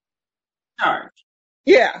charge.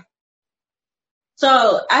 Yeah.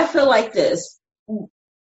 So I feel like this.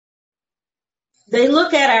 They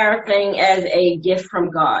look at our thing as a gift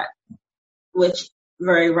from God, which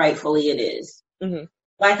very rightfully it is. Mm-hmm.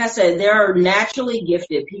 Like I said, there are naturally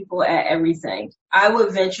gifted people at everything. I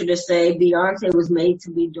would venture to say Beyonce was made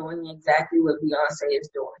to be doing exactly what Beyonce is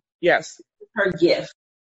doing. Yes. Her gift.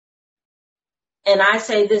 And I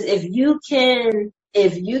say this, if you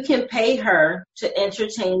can pay her to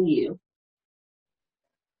entertain you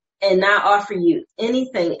and not offer you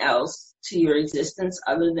anything else to your existence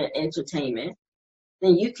other than entertainment,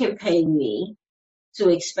 then you can pay me to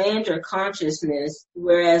expand your consciousness,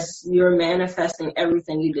 whereas you're manifesting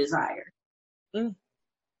everything you desire. Mm.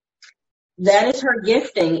 That is her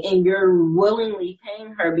gifting, and you're willingly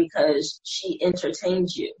paying her because she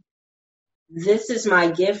entertains you. This is my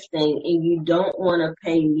gifting, and you don't want to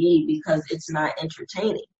pay me because it's not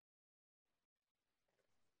entertaining.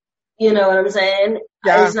 You know what I'm saying?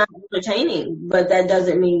 Yeah. It's not entertaining, but that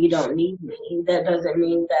doesn't mean you don't need me. That doesn't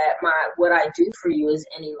mean that what I do for you is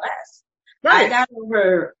any less. Right. I got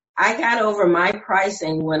over I got over my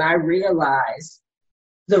pricing when I realized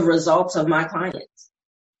the results of my clients.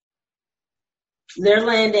 They're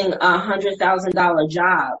landing $100,000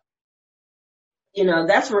 job. You know,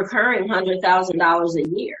 that's recurring $100,000 a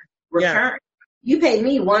year. Recurring. Yeah. You pay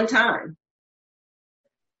me one time.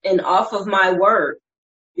 And off of my work,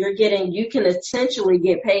 you can essentially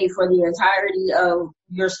get paid for the entirety of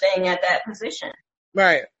your staying at that position.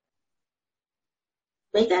 Right.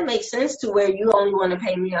 Make that make sense to where you only want to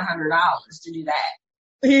pay me $100 to do that?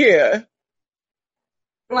 Yeah.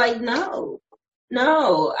 Like, no,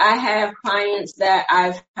 I have clients that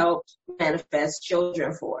I've helped manifest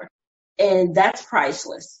children for, and that's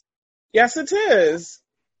priceless. Yes, it is.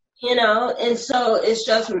 You know, and so it's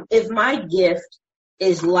just, if my gift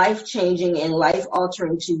is life-changing and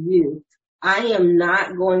life-altering to you, I am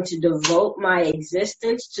not going to devote my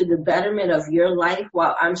existence to the betterment of your life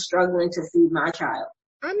while I'm struggling to feed my child.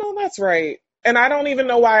 I know that's right. And I don't even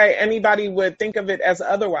know why anybody would think of it as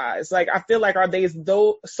otherwise. Like, I feel like are they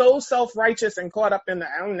so self-righteous and caught up in the,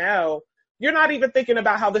 I don't know. You're not even thinking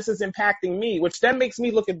about how this is impacting me, which then makes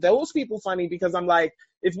me look at those people funny, because I'm like,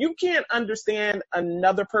 if you can't understand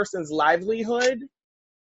another person's livelihood,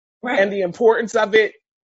 right, and the importance of it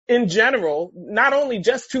in general, not only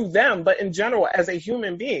just to them, but in general as a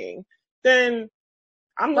human being, then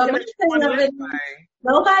I'm looking at you one way.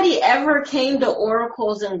 Nobody ever came to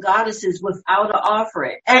oracles and goddesses without an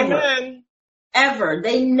offering. Ever. Amen. Ever.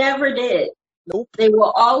 They never did. Nope. They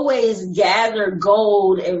will always gather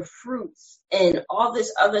gold and fruits and all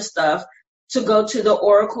this other stuff to go to the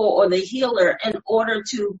oracle or the healer in order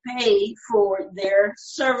to pay for their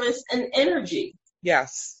service and energy.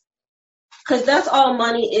 Yes. Because that's all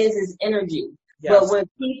money is energy. Yes. But when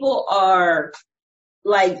people are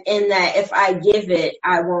like in that, if I give it,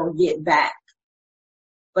 I won't get back.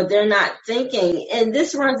 But they're not thinking, and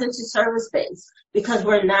this runs into service-based, because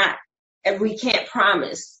we can't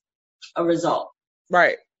promise a result.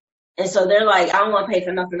 Right. And so they're like, I don't want to pay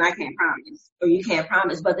for nothing I can't promise, or you can't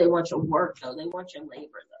promise, but they want your work though. They want your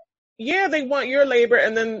labor though. Yeah, they want your labor.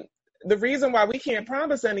 And then the reason why we can't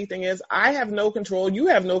promise anything is I have no control. You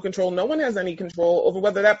have no control. No one has any control over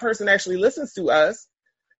whether that person actually listens to us.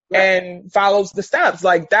 Right. And follows the steps.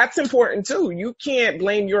 Like, that's important too. You can't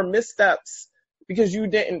blame your missteps because you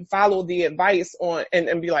didn't follow the advice on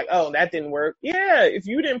and be like, oh, that didn't work. Yeah, if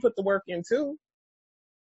you didn't put the work in too.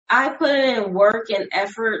 I put in work and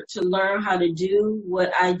effort to learn how to do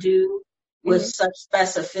what I do with such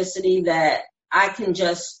specificity that I can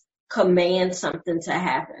just command something to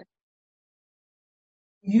happen.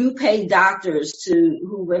 You pay doctors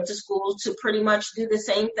who went to school to pretty much do the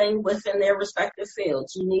same thing within their respective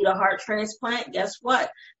fields. You need a heart transplant, guess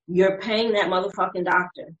what? You're paying that motherfucking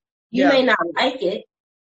doctor. You may not like it,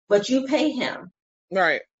 but you pay him.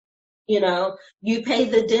 Right. You know, you pay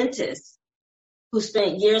the dentist who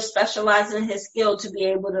spent years specializing in his skill to be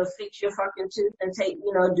able to fix your fucking tooth and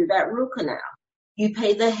do that root canal. You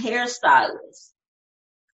pay the hairstylist.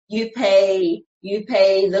 You pay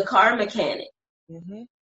the car mechanic. Mm-hmm.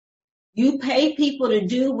 You pay people to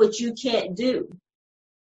do what you can't do.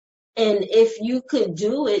 And if you could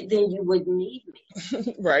do it, then you wouldn't need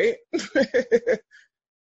me. Right.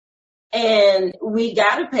 And we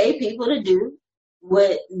got to pay people to do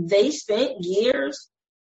what they spent years,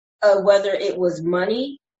 whether it was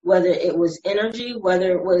money, whether it was energy,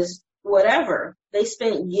 whether it was whatever. They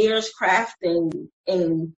spent years crafting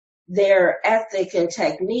in their ethic and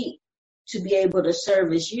technique to be able to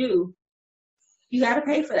service you. You got to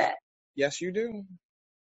pay for that. Yes, you do.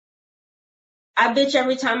 I bitch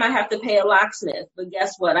every time I have to pay a locksmith, but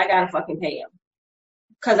guess what? I got to fucking pay him.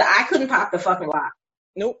 Because I couldn't pop the fucking lock.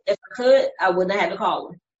 Nope. If I could, I wouldn't have had to call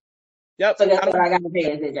him. Yep. So guess what? I got to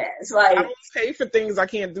pay his ass. Like, I don't pay for things I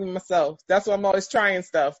can't do myself. That's why I'm always trying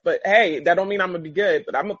stuff. But hey, that don't mean I'm going to be good.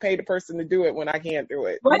 But I'm going to pay the person to do it when I can't do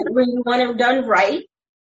it. Right. When you want it done right,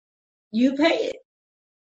 you pay it.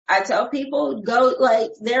 I tell people, there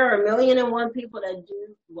are 1,000,001 people that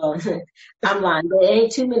do, well, I'm lying. There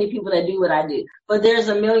ain't too many people that do what I do. But there's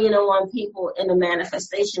 1,000,001 people in the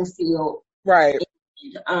manifestation field. Right.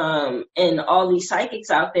 And all these psychics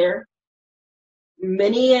out there,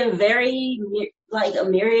 many and very, a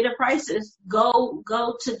myriad of prices go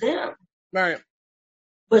to them. Right.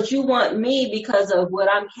 But you want me because of what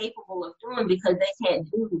I'm capable of doing, because they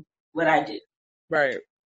can't do what I do. Right.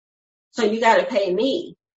 So you got to pay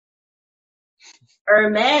me.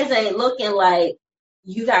 Hermes ain't looking like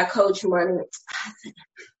you got coach money.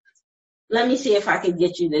 Let me see if I can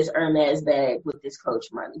get you this Hermes bag with this coach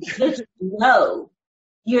money. No.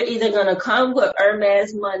 You're either going to come with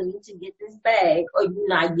Hermes money to get this bag or you're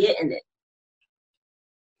not getting it.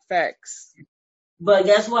 Facts. But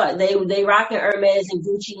guess what? They rocking Hermes and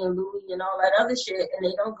Gucci and Louis and all that other shit, and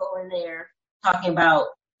they don't go in there talking about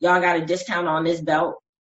y'all got a discount on this belt.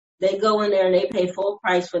 They go in there and they pay full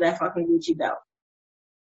price for that fucking Gucci belt.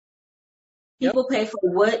 People pay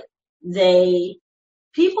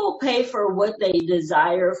for what they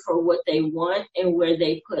desire, for what they want, and where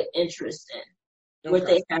they put interest in, what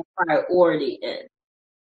they have priority in.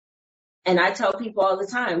 And I tell people all the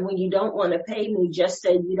time, when you don't want to pay me, just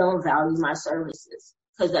say you don't value my services,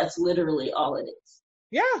 because that's literally all it is.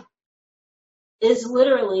 Yeah. It's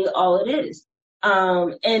literally all it is.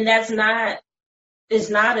 And it's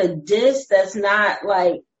not a diss. That's not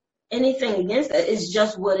like anything against that. It's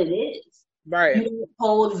just what it is. Right. You don't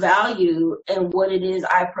hold value in what it is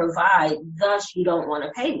I provide, thus you don't want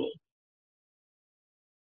to pay me.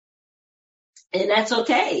 And that's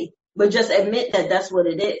okay. But just admit that that's what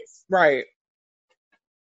it is. Right.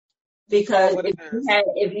 Because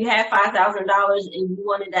if you had $5,000 and you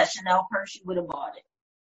wanted that Chanel purse, you would have bought it.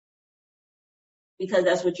 Because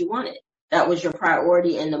that's what you wanted. That was your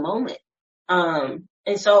priority in the moment. And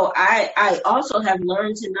so I also have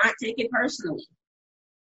learned to not take it personally.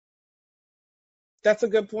 That's a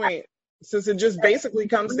good point. Since it just basically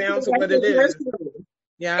comes down to what it is.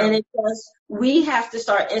 Yeah. And it's just, we have to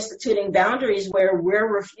start instituting boundaries where we're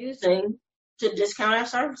refusing to discount our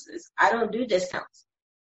services. I don't do discounts.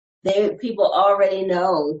 People already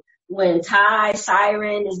know when Ty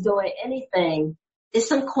Siren is doing anything, there's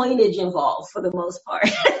some coinage involved for the most part.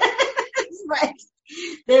 It's like,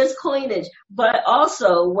 there's coinage. But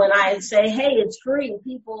also when I say, hey, it's free,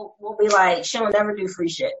 people will be like, she'll never do free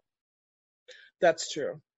shit. That's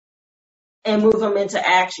true. And move them into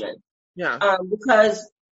action. Yeah.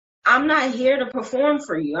 Because I'm not here to perform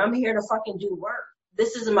for you. I'm here to fucking do work.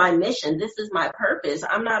 This is my mission. This is my purpose.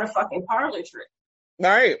 I'm not a fucking parlor trick.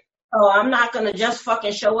 Right. So I'm not going to just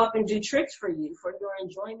fucking show up and do tricks for you for your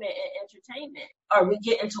enjoyment and entertainment. Are we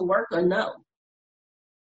getting to work or no?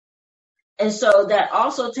 And so that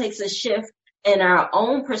also takes a shift in our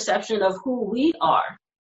own perception of who we are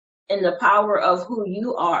and the power of who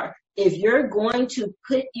you are. If you're going to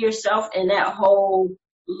put yourself in that whole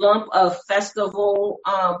lump of festival,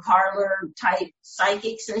 parlor type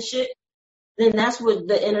psychics and shit, then that's what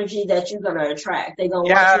the energy that you're going to attract. They're going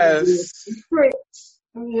to want you to do tricks.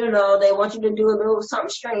 You know, they want you to do a little something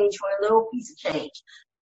strange for a little piece of change.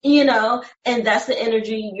 You know, and that's the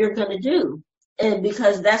energy you're going to do. And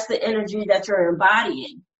because that's the energy that you're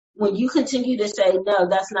embodying. When you continue to say, no,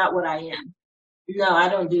 that's not what I am. No, I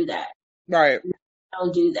don't do that. Right. I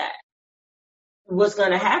don't do that. What's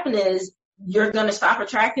going to happen is you're going to stop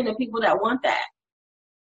attracting the people that want that.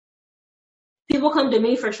 People come to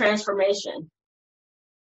me for transformation.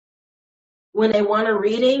 When they want a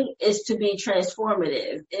reading, it's to be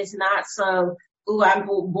transformative. It's not some, ooh, I'm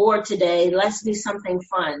bored today. Let's do something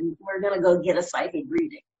fun. We're going to go get a psychic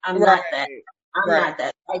reading. I'm not that. I'm not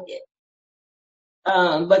that psychic.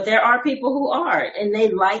 But there are people who are, and they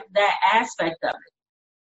like that aspect of it,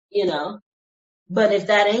 you know. But if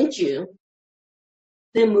that ain't you,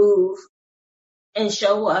 then move and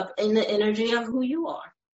show up in the energy of who you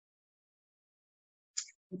are.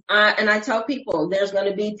 And I tell people, there's going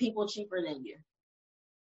to be people cheaper than you.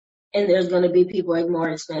 And there's going to be people more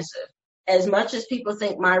expensive. As much as people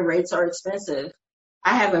think my rates are expensive,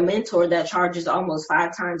 I have a mentor that charges almost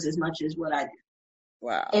 5 times as much as what I do.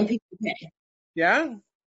 Wow. And people pay. Yeah.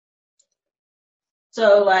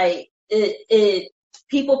 So like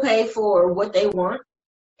people pay for what they want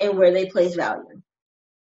and where they place value.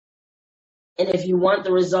 And if you want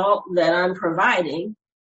the result that I'm providing,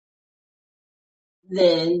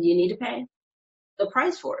 then you need to pay the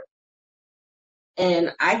price for it.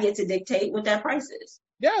 And I get to dictate what that price is.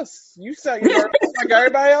 Yes, you set your worth like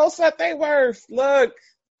everybody else set their worth. Look,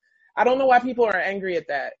 I don't know why people are angry at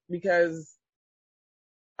that because,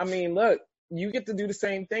 I mean, look, you get to do the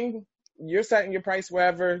same thing. You're setting your price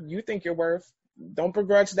wherever you think you're worth. Don't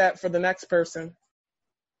begrudge that for the next person.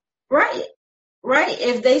 Right. Right.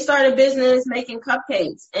 If they start a business making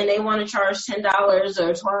cupcakes and they want to charge $10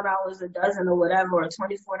 or $12 a dozen or whatever, or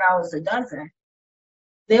 $24 a dozen,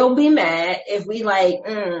 they'll be mad if we like,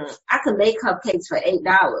 I could make cupcakes for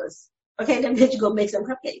 $8. Okay, then bitch, go make some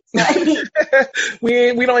cupcakes. Right?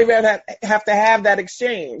 we don't even have to have that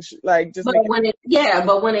exchange. Like, just.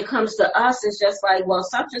 But when it comes to us, it's just like, well,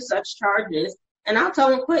 such and such charges, and I'll tell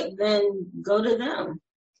them quick, then go to them.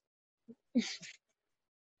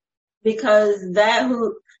 Because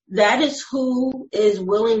that is who is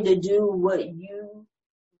willing to do what you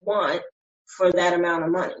want for that amount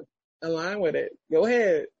of money. Align with it. Go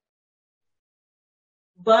ahead.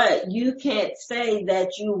 But you can't say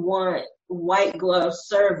that you want white glove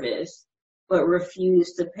service but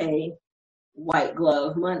refuse to pay white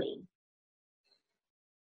glove money.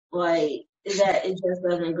 Like, that, it just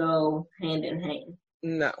doesn't go hand in hand.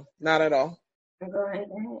 No, not at all. It go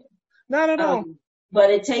hand in hand. Not at all. But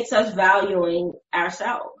it takes us valuing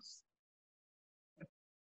ourselves.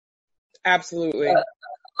 Absolutely. A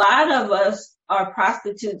lot of us are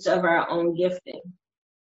prostitutes of our own gifting.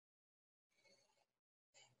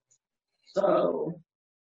 So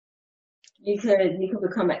you could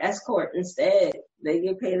become an escort instead. They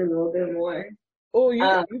get paid a little bit more. Oh, you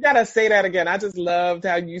gotta say that again. I just loved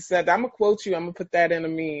how you said that. I'm gonna quote you. I'm gonna put that in a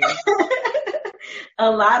meme. A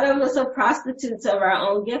lot of us are prostitutes of our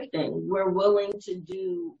own gifting. We're willing to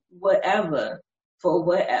do whatever for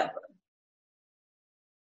whatever.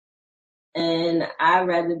 And I'd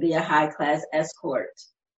rather be a high class escort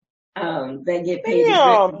that get paid.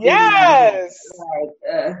 Damn, yes.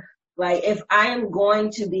 Like if I am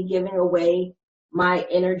going to be giving away my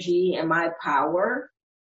energy and my power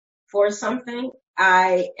for something,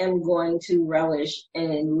 I am going to relish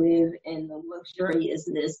and live in the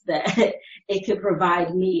luxuriousness that it could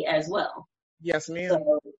provide me as well. Yes, ma'am.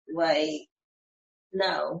 So, like,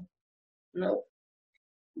 no.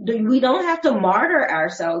 We don't have to martyr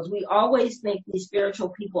ourselves. We always think these spiritual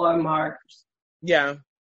people are martyrs. Yeah.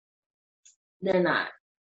 They're not.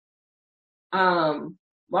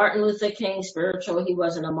 Martin Luther King, spiritual, he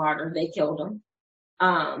wasn't a martyr. They killed him.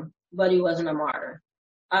 But he wasn't a martyr.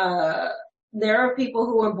 There are people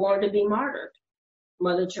who are born to be martyred.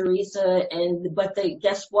 Mother Teresa, but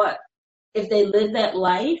guess what? If they lived that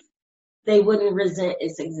life, they wouldn't resent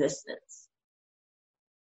its existence.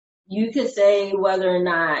 You could say whether or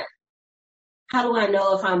not, how do I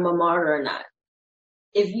know if I'm a martyr or not?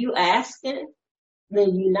 If you ask it,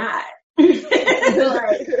 then you're not. Like,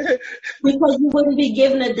 because you wouldn't be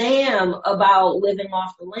giving a damn about living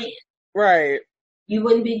off the land. Right. You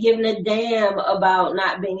wouldn't be giving a damn about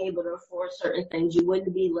not being able to afford certain things. You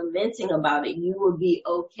wouldn't be lamenting about it. You would be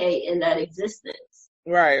okay in that existence.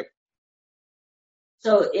 Right.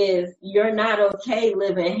 So if you're not okay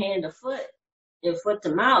living hand to foot and foot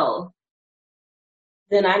to mouth,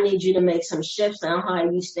 then I need you to make some shifts on how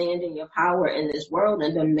you stand in your power in this world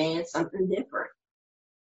and demand something different.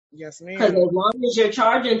 Yes, ma'am. Because as long as you're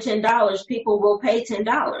charging $10, people will pay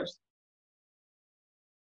 $10.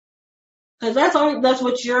 Because that's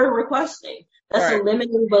what you're requesting. That's right. A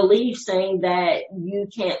limiting belief saying that you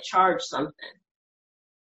can't charge something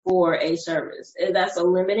for a service. That's a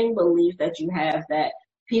limiting belief that you have that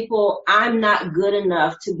I'm not good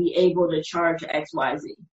enough to be able to charge XYZ.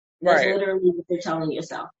 That's right. literally what you're telling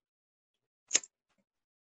yourself.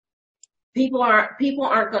 People aren't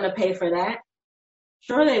going to pay for that.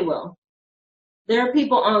 Sure they will. There are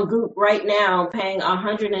people on Goop right now paying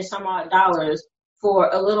 $100 and some odd for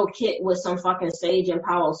a little kit with some fucking sage and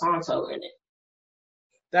Palo Santo in it.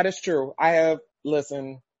 That is true.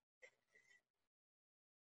 Listen.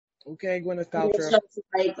 Okay, Gwyneth Paltrow. It's just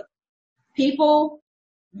like people,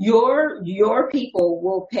 your people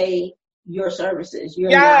will pay your services.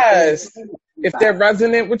 Yes. If they're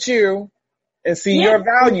resonant with you and see your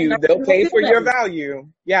value, they'll pay for your value.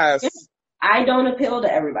 Yes. I don't appeal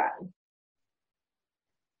to everybody.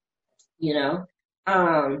 You know,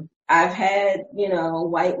 I've had,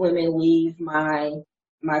 white women leave my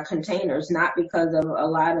containers, not because of a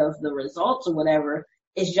lot of the results or whatever.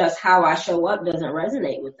 It's just how I show up doesn't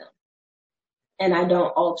resonate with them. And I don't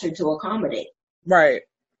alter to accommodate. Right.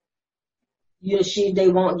 They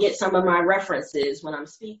won't get some of my references when I'm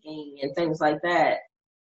speaking and things like that.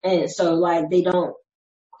 And so like they don't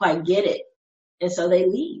quite get it. And so they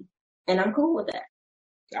leave. And I'm cool with that.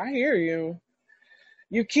 I hear you.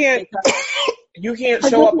 You can't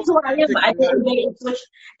show up. I didn't bait and switch.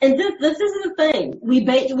 And this is the thing.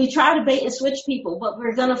 We try to bait and switch people, but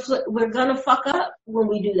we're gonna fuck up when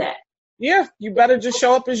we do that. Yeah, you better just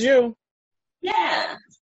show up as you. Yeah,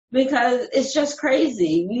 because it's just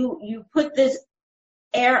crazy. You put this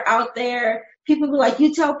air out there. People be like,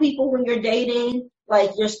 you tell people when you're dating,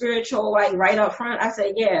 like you're spiritual, like right up front. I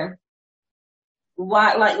say, yeah.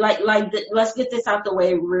 Why? Let's get this out the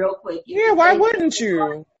way real quick. Yeah, why wouldn't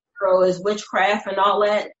you? Is witchcraft and all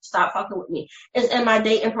that. Stop fucking with me. It's in my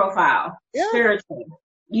dating profile. Yeah. Spiritual.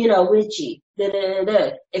 Witchy.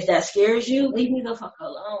 Da-da-da-da. If that scares you, leave me the fuck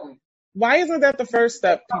alone. Why isn't that the first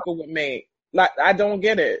step people would make? Like, I don't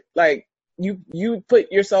get it. Like, you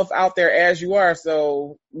put yourself out there as you are,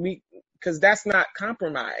 so because that's not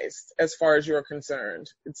compromised as far as you're concerned.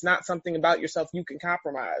 It's not something about yourself you can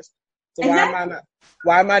compromise. So exactly.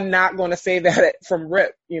 Why am I not going to say that from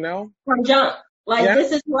rip, From jump.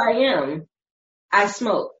 This is who I am. I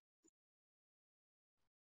smoke.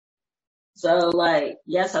 So,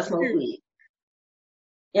 yes, I smoke weed.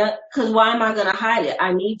 Yeah, because why am I going to hide it?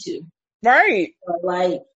 I need to. Right. But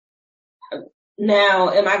like, now,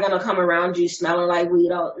 am I going to come around you smelling like weed?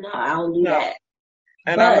 No, I don't do No. that.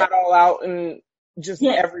 And I'm But, not all out and just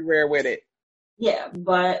yeah, everywhere with it. yeah,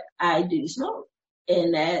 but I do smoke.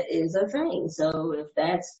 And that is a thing. So if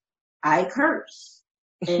that's, I curse.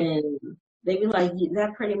 And they be like,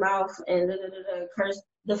 that pretty mouth and curse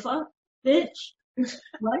the fuck, bitch.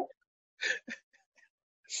 What?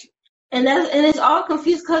 And it's all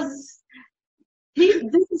confused because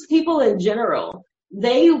this is people in general.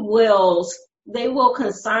 They will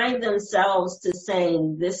consign themselves to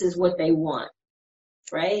saying this is what they want,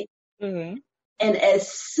 right? Mm-hmm. And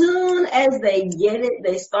as soon as they get it,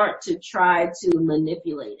 they start to try to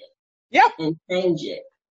manipulate it. Yep. And change it.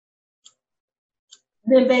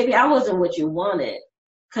 Then, baby, I wasn't what you wanted.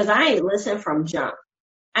 Because I ain't listened from jump.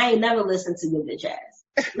 I ain't never listened to your bitch ass.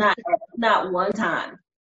 Not one time.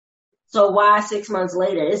 So why 6 months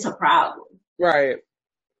later, it's a problem? Right.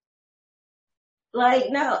 Like,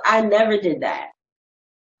 no, I never did that.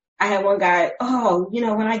 I had one guy,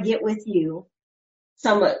 when I get with you,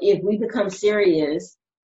 if we become serious,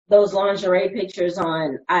 those lingerie pictures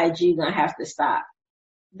on IG gonna have to stop.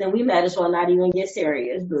 Then we might as well not even get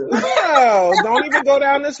serious, boo. No, don't even go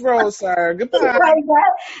down this road, sir. Goodbye. Like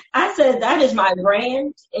that. I said, that is my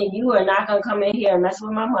brand, and you are not gonna come in here and mess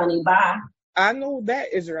with my money. Bye. I know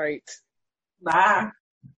that is right. Bye.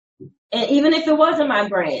 And even if it wasn't my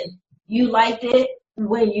brand, you liked it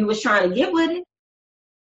when you was trying to get with it.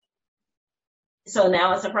 So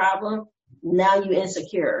now it's a problem. Now you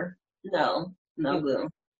insecure. No, boo.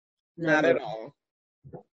 Not at all.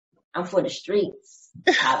 I'm for the streets.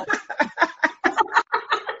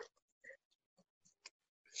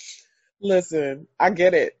 Listen, I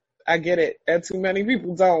get it. And too many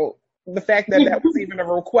people don't. The fact that was even a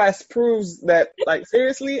request proves that, like,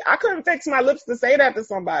 seriously, I couldn't fix my lips to say that to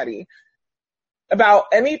somebody about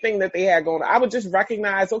anything that they had going on. I would just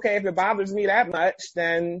recognize, okay, if it bothers me that much,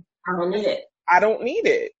 then I don't need it. I don't need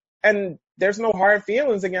it. And there's no hard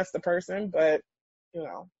feelings against the person, but,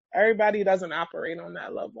 everybody doesn't operate on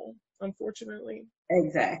that level, unfortunately.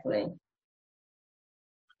 Exactly.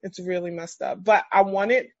 It's really messed up. But I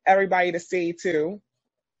wanted everybody to see, too,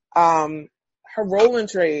 her rolling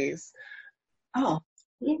trays. Oh.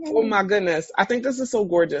 Yeah. Oh, my goodness. I think this is so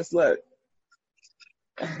gorgeous. Look.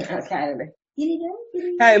 Okay.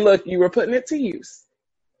 Hey, look, you were putting it to use.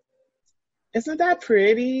 Isn't that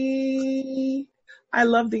pretty? I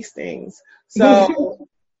love these things. So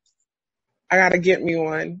I got to get me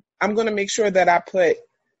one. I'm going to make sure that I put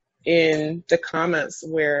in the comments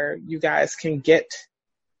where you guys can get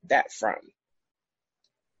that from.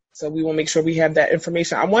 So we will make sure we have that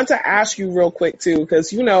information. I want to ask you real quick, too,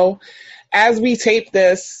 because, as we tape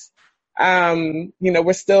this,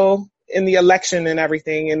 we're still in the election and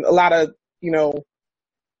everything, and a lot of,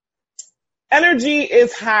 energy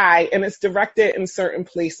is high and it's directed in certain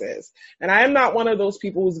places. And I am not one of those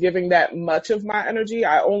people who's giving that much of my energy.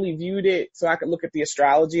 I only viewed it so I could look at the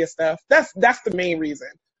astrology and stuff. That's the main reason.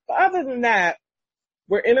 But other than that,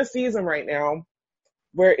 we're in a season right now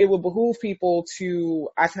where it would behoove people to,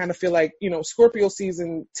 I kind of feel like, Scorpio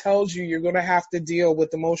season tells you you're going to have to deal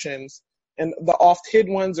with emotions and the oft hid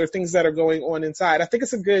ones or things that are going on inside. I think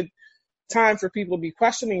it's a good time for people to be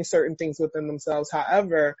questioning certain things within themselves.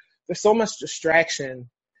 However, there's so much distraction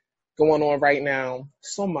going on right now.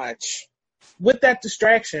 So much. With that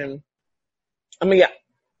distraction,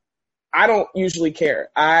 I don't usually care.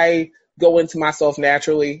 I go into myself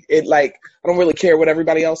naturally. I don't really care what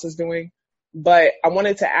everybody else is doing. But I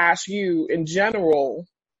wanted to ask you, in general,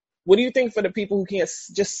 what do you think for the people who can't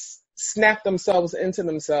just snap themselves into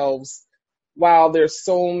themselves while there's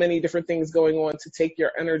so many different things going on to take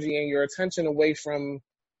your energy and your attention away from,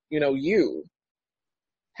 you?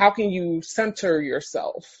 How can you center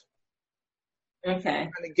yourself? Okay.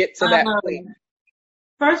 To get to that point.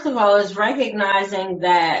 First of all, is recognizing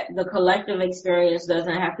that the collective experience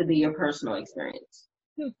doesn't have to be your personal experience.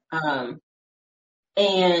 And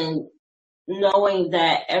knowing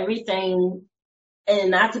that everything, and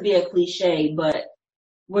not to be a cliche, but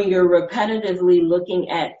when you're repetitively looking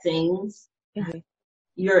at things,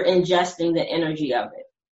 you're ingesting the energy of it.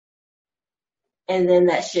 And then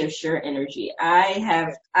that shifts your energy. I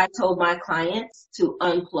told my clients to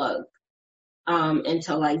unplug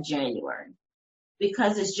until like January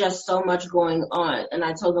because it's just so much going on. And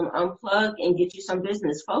I told them unplug and get you some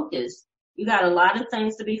business focus. You got a lot of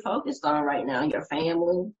things to be focused on right now. Your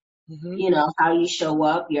family, how you show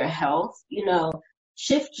up, your health,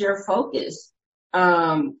 shift your focus.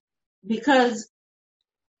 Because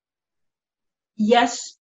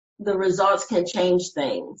yes, the results can change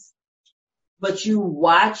things. but you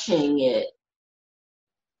watching it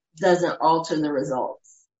doesn't alter the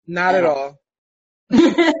results. Not at all.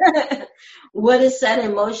 What is set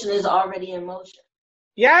in motion is already in motion.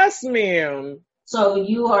 Yes, ma'am. So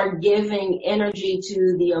you are giving energy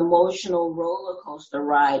to the emotional roller coaster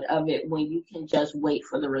ride of it when you can just wait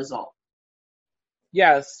for the result.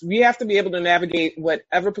 Yes, we have to be able to navigate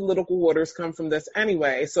whatever political waters come from this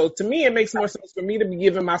anyway. So to me, it makes more sense for me to be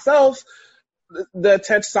giving myself the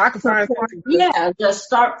attention sacrifice. Yeah, just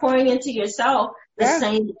start pouring into yourself the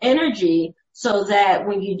same energy so that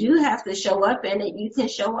when you do have to show up in it, you can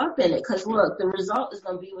show up in it. Because look, the result is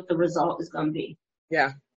going to be what the result is going to be.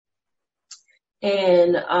 Yeah.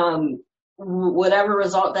 And whatever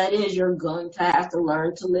result that is, you're going to have to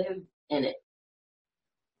learn to live in it.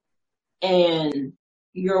 And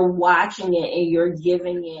you're watching it and you're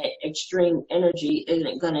giving it extreme energy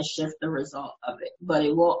isn't going to shift the result of it, but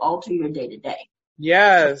it will alter your day to day.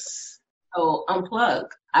 Yes. So unplug.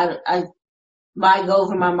 I go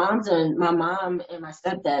over my mom and my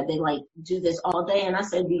stepdad. They like do this all day. And I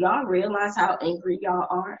said, do y'all realize how angry y'all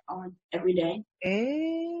are on every day?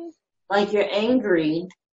 Like you're angry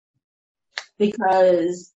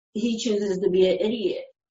because he chooses to be an idiot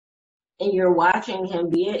and you're watching him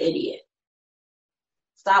be an idiot.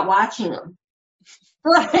 Stop watching him.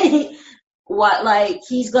 Like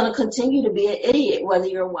he's gonna continue to be an idiot whether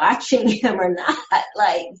you're watching him or not.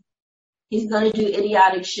 Like he's gonna do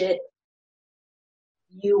idiotic shit.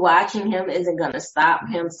 You watching him isn't gonna stop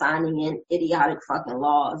him signing in idiotic fucking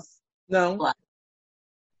laws. No.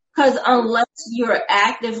 Because unless you're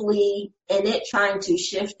actively in it trying to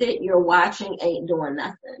shift it, your watching ain't doing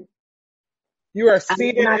nothing. You are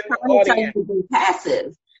seated in the audience. To be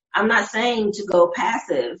passive. I'm not saying to go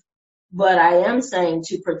passive, but I am saying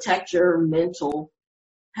to protect your mental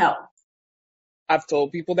health. I've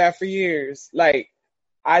told people that for years. Like,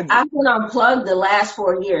 I've been unplugged the last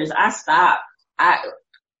 4 years. I stopped. I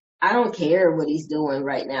don't care what he's doing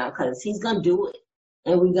right now because he's going to do it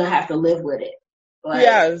and we're going to have to live with it. But,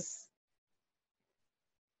 yes.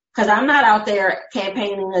 Because I'm not out there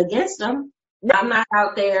campaigning against him. I'm not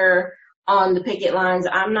out there on the picket lines.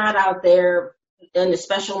 I'm not out there in the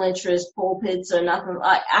special interest pulpits or nothing.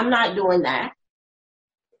 I'm not doing that.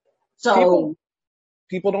 So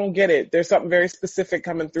people don't get it. There's something very specific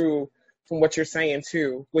coming through from what you're saying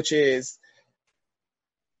too, which is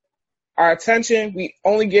our attention. We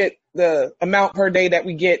only get the amount per day that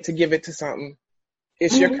we get to give it to something.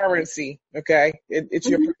 It's your currency. Okay. It's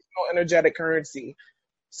your personal energetic currency.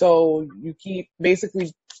 So you keep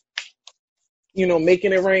basically,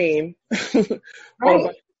 making it rain on a bunch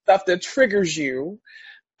of stuff that triggers you.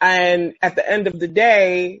 And at the end of the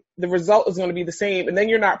day, the result is going to be the same. And then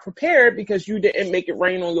you're not prepared because you didn't make it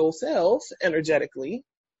rain on yourself energetically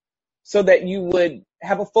so that you would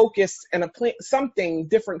have a focus and something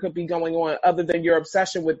different could be going on other than your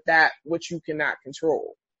obsession with that which you cannot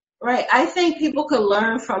control. Right. I think people could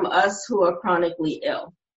learn from us who are chronically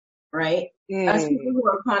ill, right? Us people who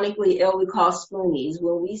are chronically ill, we call spoonies.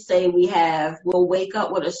 When we say we'll wake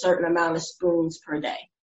up with a certain amount of spoons per day.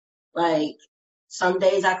 Like some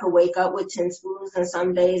days I could wake up with 10 spoons and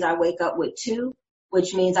some days I wake up with 2,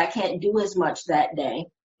 which means I can't do as much that day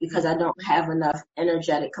because I don't have enough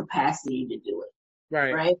energetic capacity to do it.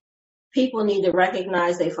 Right? People need to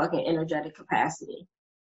recognize their fucking energetic capacity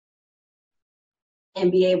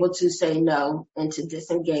and be able to say no and to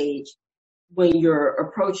disengage when you're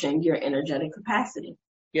approaching your energetic capacity.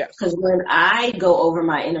 Yes. Because when I go over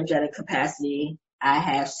my energetic capacity, I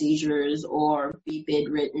have seizures or be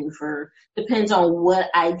bedridden depends on what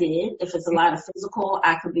I did. If it's a lot of physical,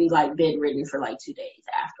 I could be like bedridden for like 2 days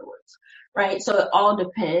afterwards. Right? So it all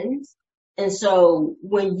depends. And so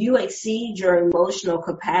when you exceed your emotional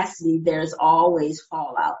capacity, there's always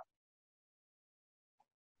fallout.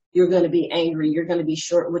 You're going to be angry. You're going to be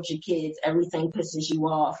short with your kids. Everything pisses you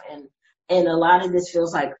off. And a lot of this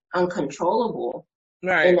feels like uncontrollable.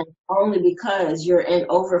 Right. And that's only because you're in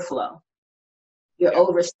overflow. You're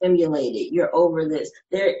overstimulated. You're over this.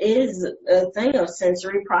 There is a thing of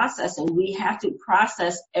sensory processing. We have to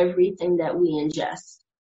process everything that we ingest.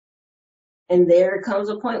 And there comes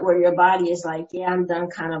a point where your body is like, yeah, I'm done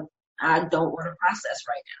I don't want to process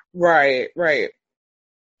right now. Right.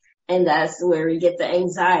 And that's where we get the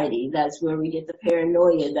anxiety. That's where we get the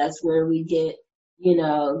paranoia. That's where we get,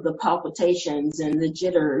 the palpitations and the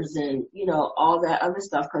jitters and, all that other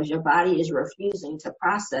stuff because your body is refusing to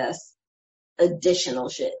process additional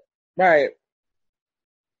shit. Right.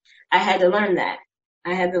 I had to learn that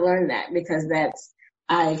because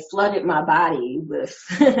I flooded my body with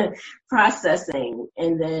processing.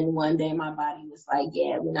 And then one day my body was like,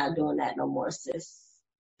 yeah, we're not doing that no more, sis.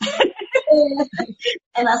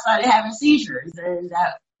 And I started having seizures, and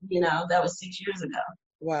that was 6 years ago.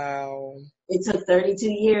 Wow. It took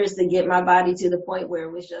 32 years to get my body to the point where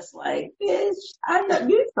it was just like, bitch, I know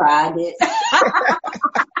you tried it.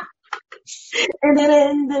 and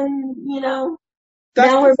then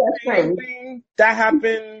That's now we're the best same friends. thing that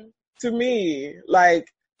happened to me. Like,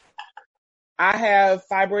 I have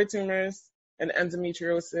fibroid tumors and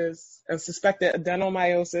endometriosis and suspected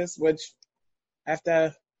adenomyosis, which I have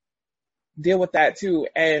to deal with that too.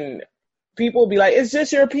 And people be like, it's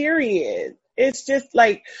just your period. It's just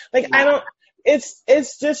like I don't,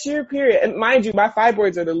 it's just your period. And mind you, my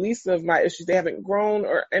fibroids are the least of my issues. They haven't grown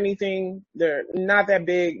or anything. They're not that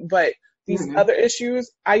big, but these other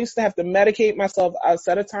issues, I used to have to medicate myself. I'll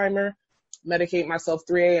set a timer, medicate myself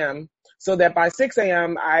 3 a.m. so that by 6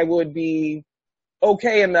 a.m. I would be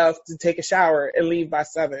okay enough to take a shower and leave by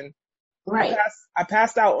 7. Right. I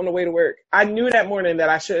passed out on the way to work. I knew that morning that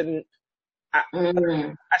I shouldn't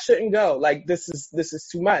go. Like, this is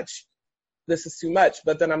too much. This is too much.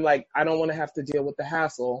 But then I'm like, I don't want to have to deal with the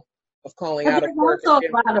hassle of calling out of work. There's also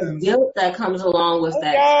a lot of guilt that comes along with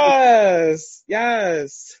that.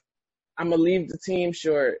 Yes. I'm going to leave the team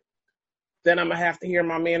short. Then I'm going to have to hear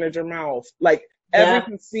my manager mouth. Like, every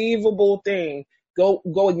conceivable thing go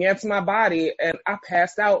against my body, and I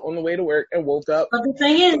passed out on the way to work and woke up. But the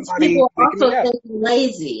thing is, people also think you're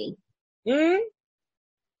lazy. Mm-hmm.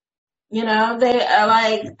 They are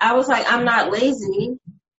like, I was like, I'm not lazy.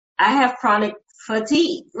 I have chronic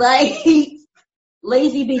fatigue. Like,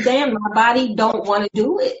 lazy be damned, my body don't want to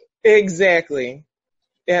do it. Exactly.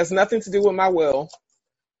 It has nothing to do with my will.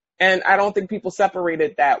 And I don't think people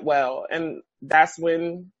separated that well. And that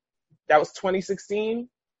was 2016.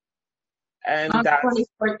 And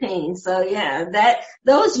 2014. So yeah,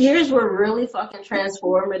 those years were really fucking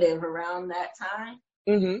transformative around that time.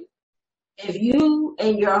 Mm-hmm. If you,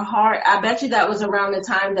 in your heart, I bet you that was around the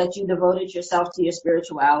time that you devoted yourself to your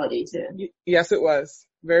spirituality too. Yes, it was.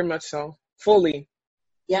 Very much so. Fully.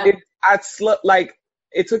 Yeah.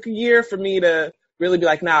 It took a year for me to really be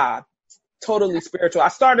like, nah, totally spiritual. I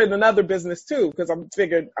started another business too, because I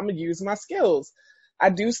figured I'm going to use my skills. I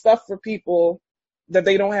do stuff for people that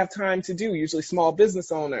they don't have time to do, usually small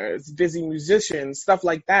business owners, busy musicians, stuff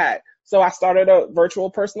like that. So I started a virtual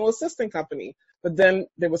personal assistant company. But then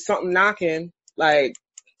there was something knocking, like,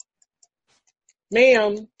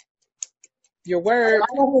 ma'am, your work.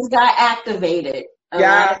 A lot of us got activated. A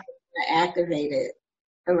lot of us got activated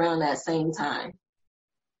around that same time.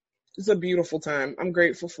 It's a beautiful time. I'm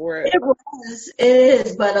grateful for it. It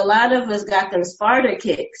is, but a lot of us got them Sparta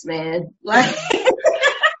kicks, man. Like,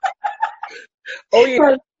 oh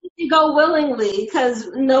yeah. You go willingly because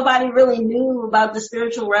nobody really knew about the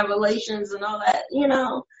spiritual revelations and all that. We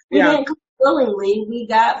didn't come willingly. We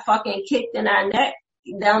got fucking kicked in our neck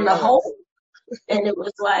down the hole, and it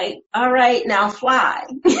was like, all right, now fly.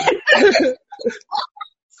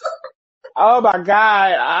 Oh my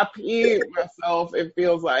God, I peed myself, it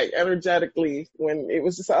feels like, energetically, when it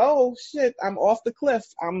was just, oh shit, I'm off the cliff.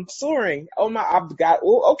 I'm soaring.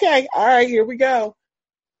 Okay, all right, here we go.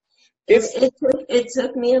 It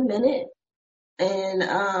took me a minute. And,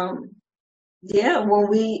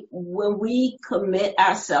 when we commit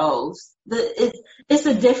ourselves, it's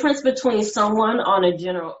a difference between someone on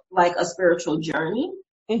a spiritual journey,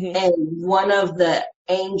 and one of the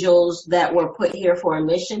angels that were put here for a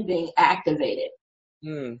mission being activated.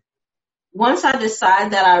 Once I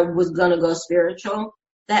decided that I was going to go spiritual,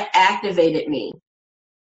 that activated me.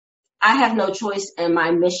 I have no choice in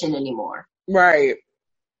my mission anymore. Right.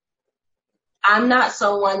 I'm not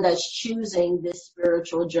someone that's choosing this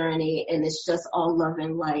spiritual journey and it's just all love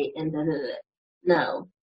and light and da-da-da. No.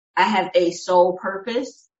 I have a soul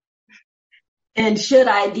purpose, and should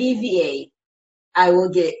I deviate, I will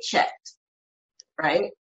get checked.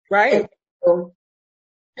 Right? Right. And so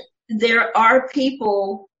there are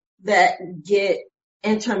people that get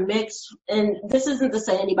intermixed, and this isn't to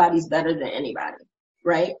say anybody's better than anybody,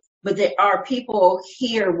 right? But there are people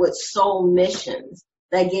here with soul missions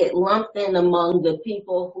that get lumped in among the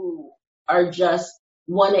people who are just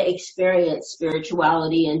want to experience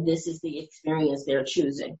spirituality, and this is the experience they're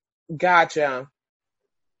choosing. Gotcha.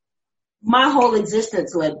 My whole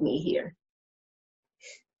existence led me here.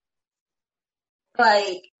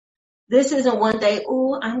 Like, this isn't one day,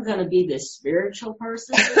 ooh, I'm going to be this spiritual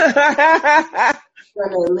person. I'm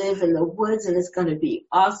going to live in the woods and it's going to be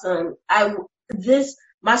awesome.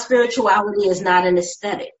 My spirituality is not an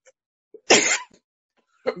aesthetic.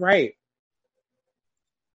 Right.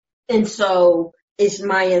 And so it's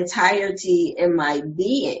my entirety in my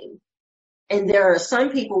being. And there are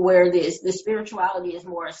some people where the spirituality is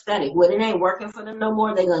more aesthetic. When it ain't working for them no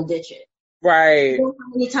more, they're going to ditch it. Right. You know how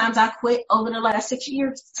many times I quit over the last 6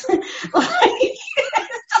 years?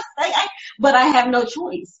 But I have no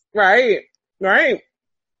choice. Right. Right.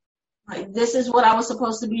 Like, this is what I was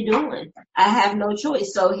supposed to be doing. I have no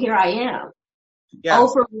choice. So here I am. Yes.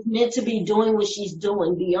 Oprah was meant to be doing what she's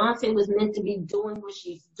doing. Beyonce was meant to be doing what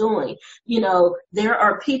she's doing. You know, there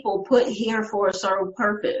are people put here for a certain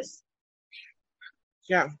purpose.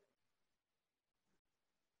 Yeah.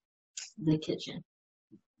 The kitchen.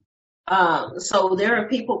 So there are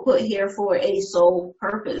people put here for a sole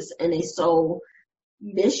purpose and a sole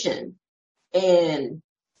mission. And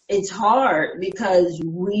it's hard because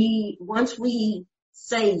once we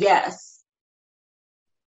say yes,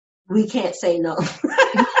 we can't say no.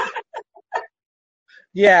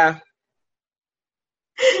 Yeah.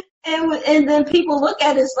 And then people look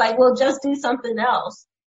at it, it's like, well, just do something else.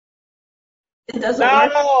 It doesn't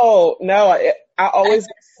work. No. I always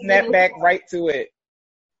snap back right to it.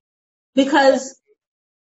 Because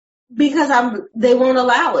they won't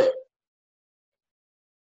allow it.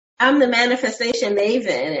 I'm the manifestation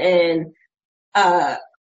maven, and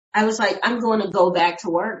I was like, I'm going to go back to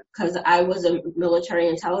work because I was a military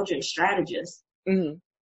intelligence strategist. Mm-hmm.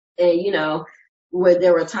 And, you know, where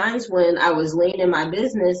there were times when I was lean in my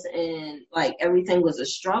business and like everything was a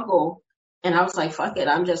struggle, and I was like, fuck it,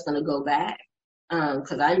 I'm just going to go back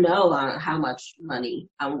because I know how much money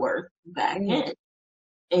I'm worth back in.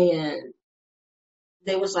 And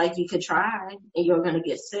they was like, you could try and you're going to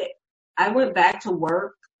get sick. I went back to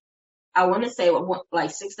work, I want to say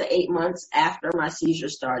like 6 to 8 months after my seizure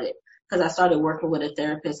started, because I started working with a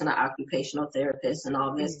therapist and an occupational therapist and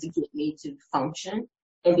all this to get me to function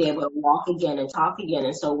and be able to walk again and talk again.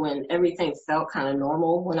 And so when everything felt kind of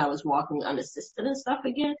normal, when I was walking unassisted and stuff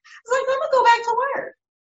again, I was like, I'm going to go back to work.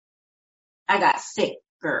 I got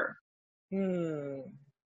sicker.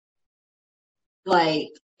 Like,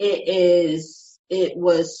 it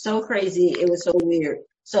was so crazy. It was so weird.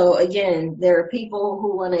 So again, there are people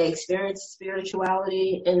who want to experience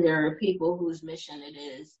spirituality, and there are people whose mission it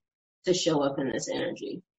is to show up in this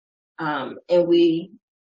energy. And we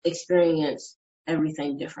experience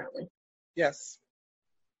everything differently. Yes.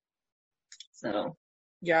 So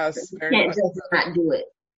yes, you can't just not do it.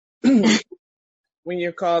 When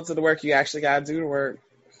you're called to the work, you actually got to do the work.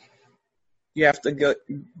 You have to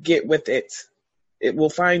get with it. It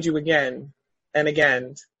will find you again and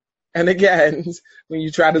again and again when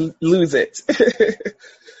you try to lose it.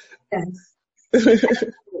 Yes.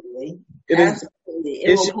 Absolutely.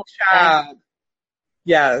 It's your job.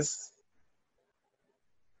 Yes.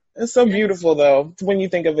 It's so beautiful, though, when you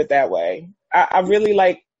think of it that way. I really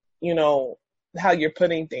like, you know, how you're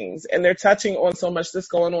putting things. And they're touching on so much that's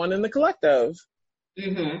going on in the collective.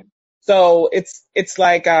 Mm-hmm. So it's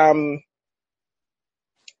like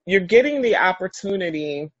you're getting the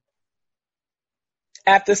opportunity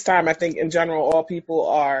at this time. I think in general, all people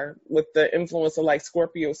are, with the influence of like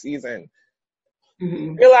Scorpio season,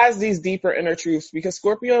 realize these deeper inner truths, because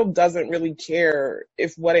Scorpio doesn't really care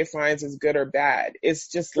if what it finds is good or bad. It's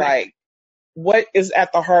just like, what is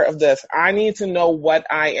at the heart of this? I need to know what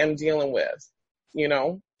I am dealing with, you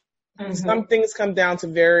know? Some things come down to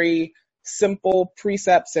very simple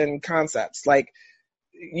precepts and concepts. Like,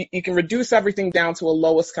 you can reduce everything down to a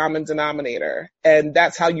lowest common denominator, and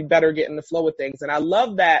that's how you better get in the flow of things. And I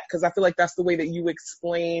love that, because I feel like that's the way that you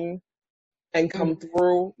explain and come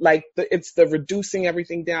through. Like, it's the reducing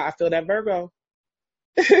everything down. I feel that Virgo.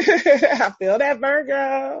 I feel that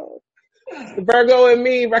Virgo. The Virgo in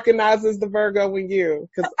me recognizes the Virgo in you,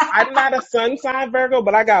 because I'm not a sun sign Virgo,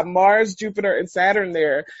 but I got Mars, Jupiter, and Saturn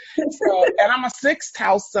there. So, and I'm a 6th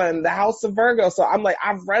house sun, the house of Virgo. So I'm like,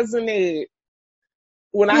 I resonate.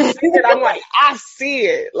 When I see it, I'm like, I see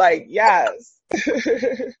it. Like, yes.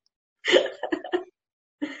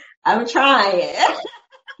 I'm trying.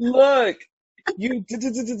 Look, you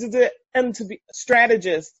and to be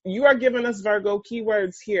strategist. You are giving us Virgo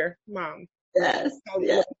keywords here, Mom. Yes. Let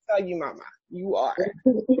me tell you, Mama, you are.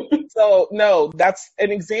 So no, that's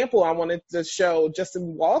an example I wanted to show just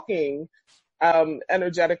in walking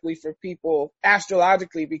energetically for people,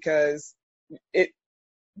 astrologically, because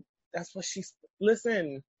that's what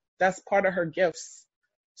that's part of her gifts.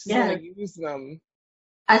 She's going to use them.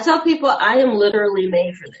 I tell people I am literally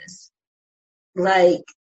made for this. Like,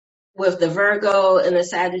 with the Virgo and the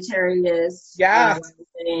Sagittarius. Yeah.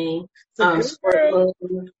 Scorpio.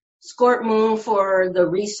 Scorp Moon for the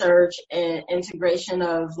research and integration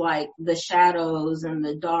of like the shadows and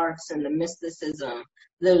the darks and the mysticism.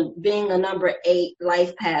 The being a number 8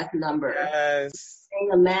 life path number. Yes.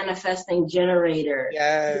 Being a manifesting generator.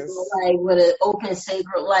 Yes. Like with an open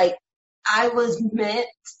sacred, like I was meant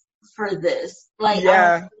for this. Like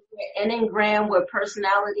yeah. Enneagram with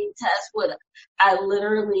personality test with I'm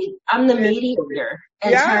the mediator.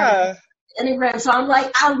 And yeah. Enneagram. So I'm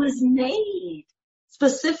like, I was made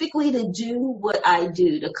specifically to do what I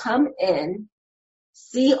do, to come in,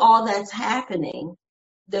 see all that's happening,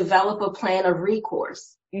 develop a plan of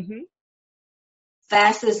recourse. Mm-hmm.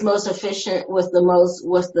 Fastest, most efficient with the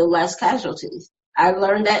less casualties. I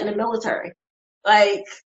learned that in the military. Like,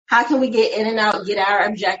 how can we get in and out, get our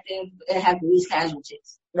objective, and have the least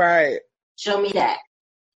casualties? Right. Show me that.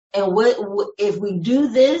 And what if we do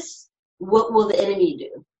this, what will the enemy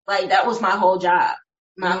do? Like, that was my whole job.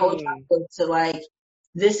 My whole job was to like,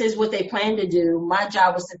 this is what they plan to do. My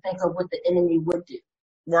job was to think of what the enemy would do.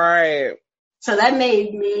 Right. So that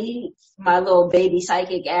made me, my little baby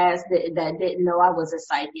psychic ass that didn't know I was a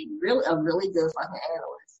psychic, a really good fucking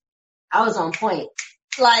analyst. I was on point.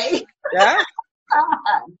 Like, yeah.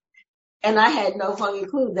 And I had no fucking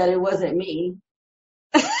clue that it wasn't me.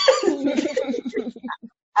 I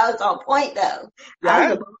was on point though. Yeah. I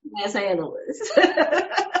was a boss analyst.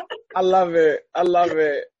 I love it. I love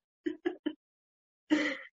it.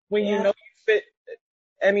 When you know you fit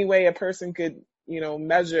any way a person could,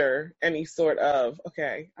 measure any sort of,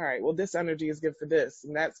 okay, all right, well, this energy is good for this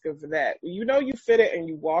and that's good for that. You know you fit it and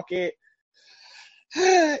you walk it.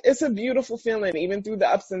 It's a beautiful feeling, even through the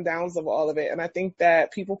ups and downs of all of it. And I think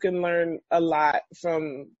that people can learn a lot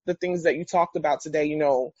from the things that you talked about today,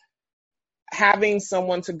 having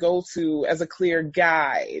someone to go to as a clear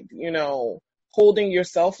guide, holding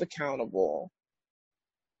yourself accountable,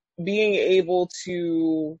 being able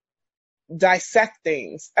to dissect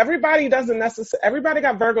things. Everybody got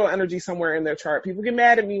Virgo energy somewhere in their chart. People get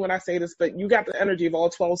mad at me when I say this, but you got the energy of all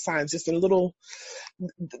 12 signs, just in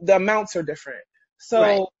the amounts are different. So,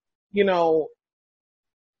 right.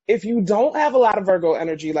 If you don't have a lot of Virgo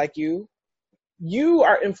energy like you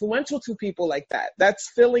are influential to people like that. That's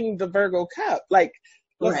filling the Virgo cup. Like,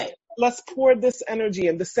 let's pour this energy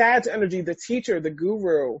and the Sag energy, the teacher, the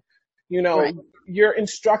guru, right. You're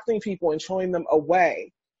instructing people and showing them a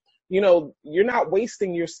way. You're not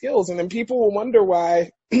wasting your skills. And then people will wonder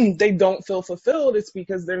why they don't feel fulfilled. It's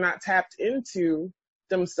because they're not tapped into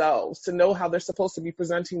themselves to know how they're supposed to be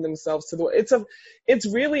presenting themselves to the world. It's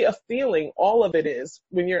really a feeling. All of it is.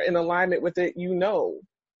 When you're in alignment with it,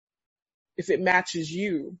 if it matches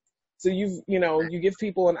you. So you give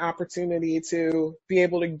people an opportunity to be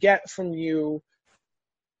able to get from you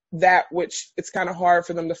that which it's kind of hard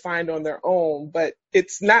for them to find on their own, but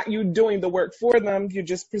it's not you doing the work for them. You're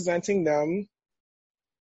just presenting them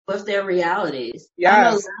with their realities.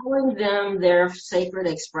 Yes. I'm allowing them their sacred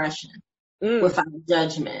expression without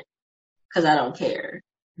judgment, because I don't care.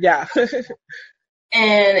 Yeah.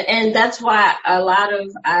 and that's why a lot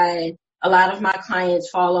of my clients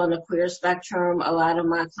fall on the queer spectrum. A lot of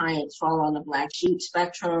my clients fall on the black sheep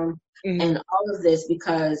spectrum, and all of this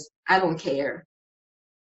because I don't care.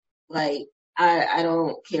 Like, I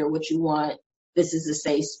don't care what you want. This is a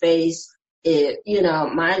safe space.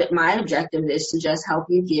 My objective is to just help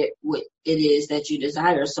you get what it is that you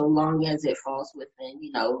desire, so long as it falls within,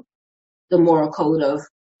 the moral code of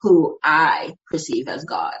who I perceive as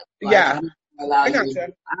God. Like, yeah.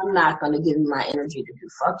 I'm not going to give you my energy to do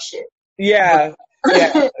fuck shit. Yeah.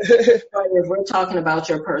 Yeah. But if we're talking about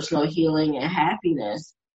your personal healing and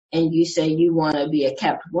happiness, and you say you want to be a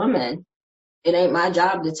kept woman, it ain't my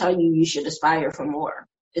job to tell you should aspire for more.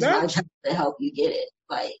 It's my job to help you get it.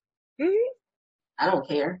 Like, I don't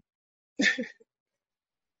care.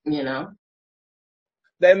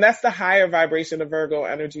 Then that's the higher vibration of Virgo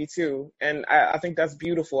energy too. And I think that's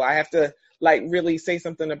beautiful. I have to really say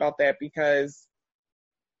something about that, because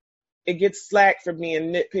it gets slack for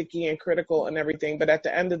being nitpicky and critical and everything. But at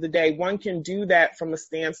the end of the day, one can do that from a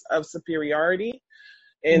stance of superiority,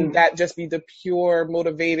 and that just be the pure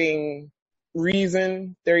motivating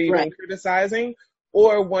reason they're even criticizing.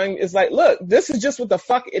 Or one is like, look, this is just what the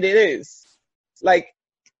fuck it is. Like,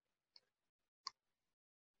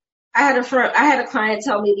 I had a client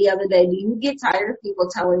tell me the other day, do you get tired of people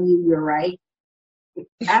telling you you're right?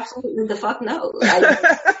 Absolutely the fuck no.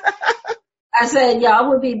 I said, y'all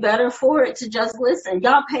would be better for it to just listen.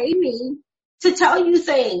 Y'all pay me to tell you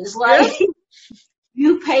things. Like,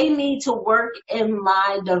 you pay me to work in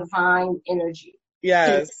my divine energy.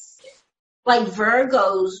 Yes. Like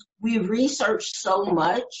Virgos, we research so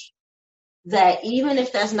much that even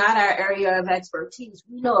if that's not our area of expertise,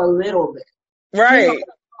 we know a little bit. Right. We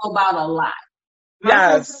know about a lot.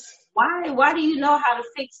 Yes. Why do you know how to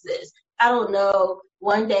fix this? I don't know.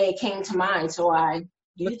 One day it came to mind, so I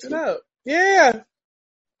looked it up. Yeah.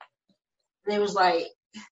 And it was like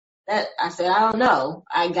that. I said, I don't know.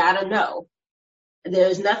 I gotta know.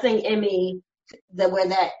 There's nothing in me that where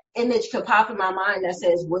that image could pop in my mind that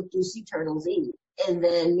says, what do sea turtles eat? And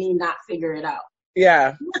then me not figure it out.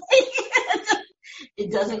 Yeah.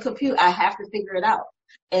 It doesn't compute. I have to figure it out.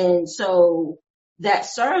 And so that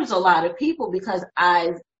serves a lot of people because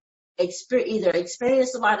I've either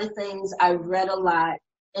experienced a lot of things, I've read a lot,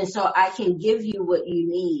 and so I can give you what you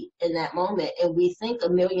need in that moment. And we think a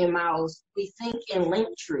million miles, we think in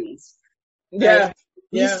link trees. Yeah.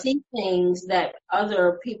 We see things that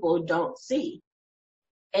other people don't see.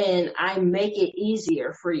 And I make it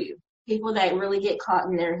easier for you. People that really get caught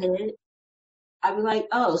in their head, I'd be like,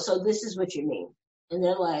 oh, so this is what you mean. And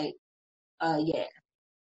they're like, yeah.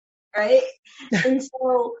 Right? And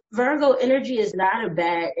so Virgo energy is not a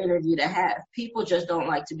bad energy to have. People just don't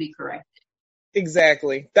like to be corrected.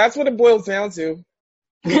 Exactly. That's what it boils down to.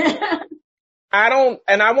 I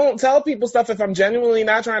won't tell people stuff if I'm genuinely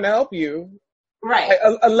not trying to help you. Right.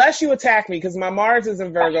 Like, unless you attack me, because my Mars is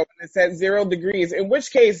in Virgo and it's at 0 degrees, in which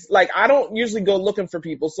case, like, I don't usually go looking for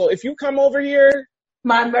people. So if you come over here.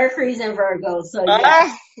 My Mercury's in Virgo, so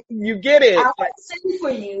yeah. You get it. I'll sing for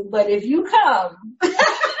you, but if you come,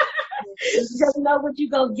 you just know what you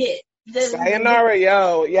gonna get. Sayonara,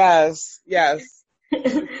 yo. Yes.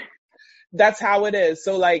 That's how it is.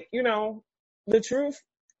 So, like, you know, the truth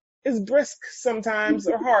is brisk sometimes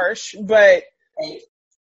or harsh, but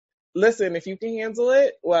listen, if you can handle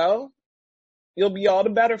it, well, you'll be all the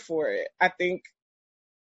better for it. I think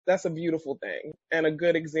that's a beautiful thing and a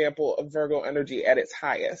good example of Virgo energy at its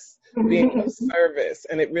highest, being of service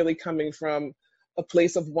and it really coming from a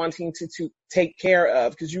place of wanting to take care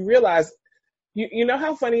of. Because you realize, you know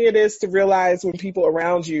how funny it is to realize when people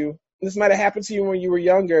around you, this might have happened to you when you were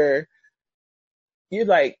younger, you're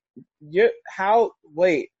like, how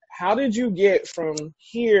did you get from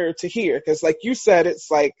here to here? Because like you said, it's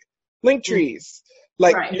like link trees,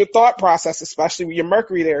 like right. Your thought process, especially with your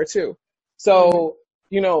Mercury there too. So,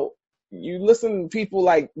 you know, you listen to people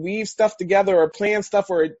like weave stuff together or plan stuff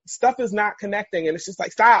or stuff is not connecting and it's just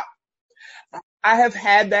like, stop. I have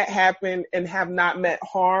had that happen and have not meant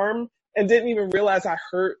harm and didn't even realize I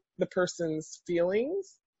hurt the person's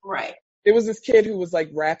feelings. Right. It was this kid who was like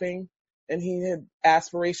rapping and he had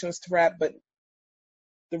aspirations to rap, but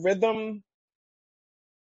the rhythm,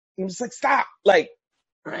 I'm just like, stop. Like,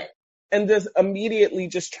 right. And just immediately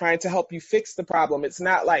just trying to help you fix the problem. It's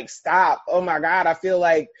not like, stop. Oh my God, I feel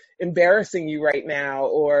like embarrassing you right now.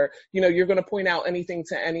 Or, you know, you're going to point out anything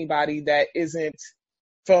to anybody that isn't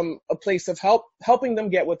from a place of helping them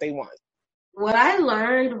get what they want. What I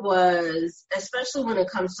learned was, especially when it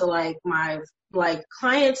comes to like my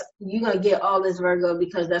clients, you're going to get all this Virgo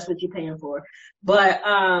because that's what you're paying for. But,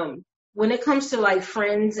 when it comes to like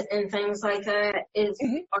friends and things like that,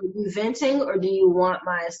 are you venting or do you want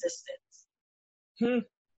my assistance? So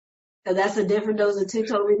that's those are two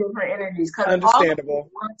totally different energies. Understandable. All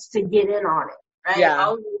wants to get in on it, right? Yeah.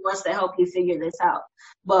 All wants to help you figure this out.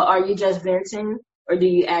 But are you just venting or do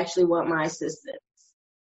you actually want my assistance?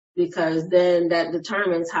 Because then that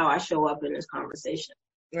determines how I show up in this conversation.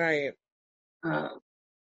 Right.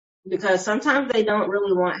 Because sometimes they don't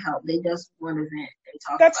really want help. They just want to vent and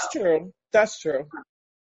talk That's about true. it. That's true.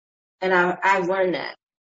 And I've learned that.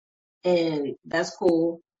 And that's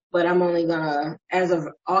cool. But I'm only gonna, as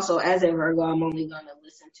a Virgo, I'm only gonna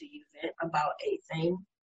listen to you vent about a thing,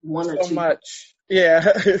 one or two. So much. Yeah.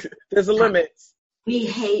 There's a limit. We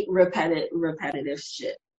hate repetitive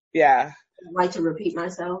shit. Yeah. I like to repeat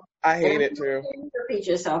myself. I hate it too. Repeat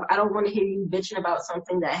yourself. I don't want to hear you bitching about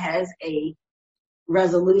something that has a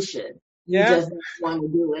resolution. You just don't want to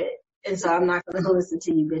do it. And so I'm not going to listen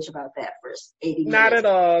to you bitch about that for 80 minutes. Not at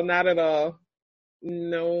all. Not at all.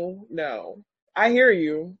 No. I hear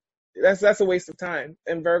you. That's a waste of time.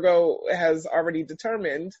 And Virgo has already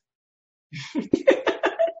determined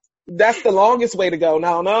that's the longest way to go.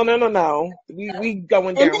 No. We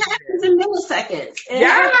going down. And it happens in milliseconds.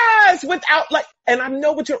 Yes! Without and I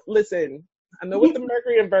know what I know what the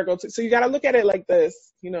Mercury and Virgo, so you got to look at it like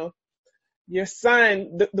this, you know. Your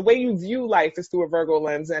sun, the way you view life is through a Virgo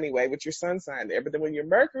lens anyway, with your sun sign there. But then when your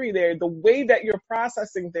Mercury there, the way that you're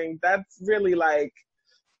processing things, that's really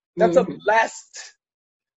that's a blessed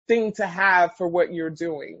thing to have for what you're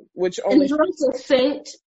doing, which only is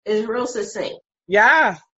real succinct.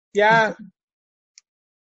 Yeah.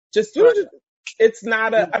 Just do it. It's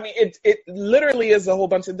not I mean, it literally is a whole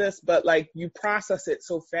bunch of this, but like you process it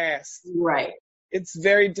so fast. Right. It's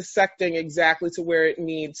very dissecting exactly to where it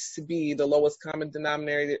needs to be, the lowest common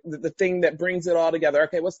denominator, the thing that brings it all together.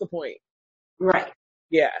 Okay, what's the point? Right.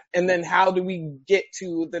 Yeah. And then how do we get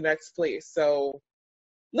to the next place? So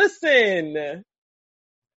listen,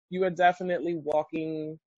 you are definitely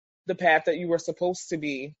walking the path that you were supposed to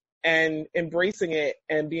be and embracing it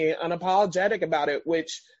and being unapologetic about it,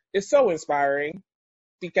 which is so inspiring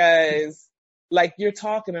because like you're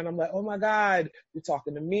talking and I'm like, oh my God, you're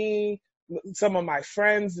talking to me, some of my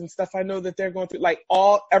friends and stuff I know that they're going through, like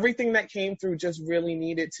everything that came through just really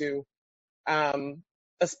needed to,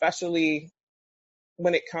 especially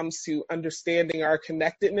when it comes to understanding our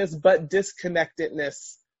connectedness, but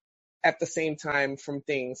disconnectedness at the same time from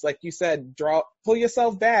things. Like you said, pull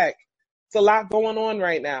yourself back. It's a lot going on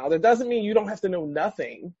right now. That doesn't mean you don't have to know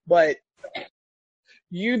nothing, but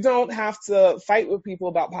you don't have to fight with people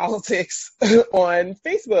about politics on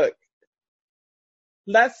Facebook.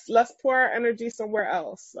 Let's pour our energy somewhere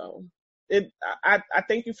else. So I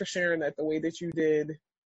thank you for sharing that the way that you did.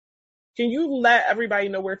 Can you let everybody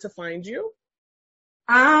know where to find you?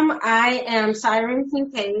 I am Siren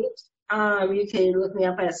Kincaid. You can look me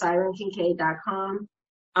up at sirenkincaid.com.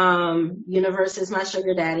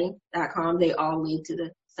 universeismysugardaddy.com. They all lead to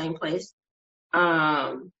the same place.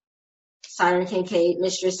 Siren Kincaid,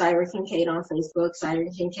 Mistress Siren Kincaid on Facebook,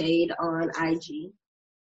 Siren Kincaid on IG.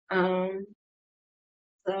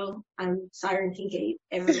 So I'm Siren Kincaid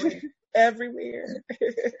everywhere. Everywhere.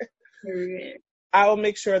 Everywhere. I will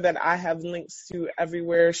make sure that I have links to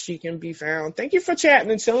everywhere she can be found. Thank you for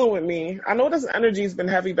chatting and chilling with me. I know this energy has been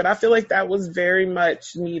heavy, but I feel like that was very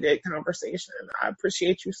much needed conversation. I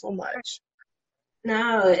appreciate you so much.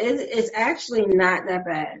 No, it's actually not that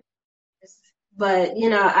bad. But,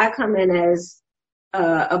 I come in as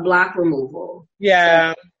a block removal.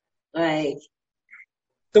 Yeah. So, like.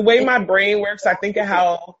 The way my brain works, I think of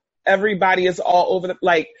how everybody is all over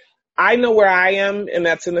I know where I am, and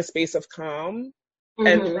that's in the space of calm.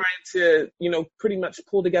 And trying to, pretty much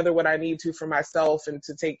pull together what I need to for myself and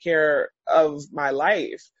to take care of my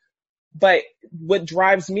life. But what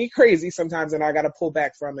drives me crazy sometimes, and I got to pull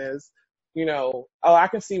back from is, I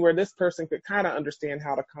can see where this person could kind of understand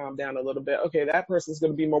how to calm down a little bit. Okay, that person's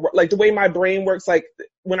going to be more, like the way my brain works, like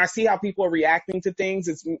when I see how people are reacting to things,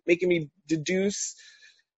 it's making me deduce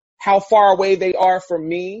how far away they are from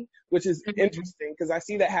me, which is interesting because I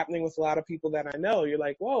see that happening with a lot of people that I know. You're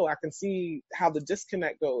like, whoa, I can see how the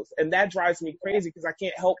disconnect goes. And that drives me crazy because I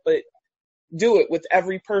can't help but do it with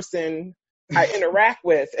every person I interact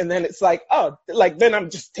with. And then it's like, then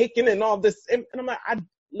I'm just taking in all this. And I'm like, I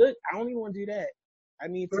don't even want to do that. I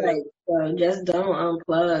need to. Right. So just don't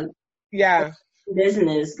unplug. Yeah.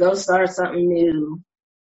 Business. Go start something new.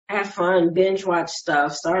 Have fun, binge watch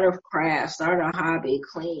stuff, start a craft, start a hobby,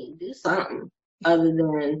 clean, do something other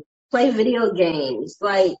than play video games.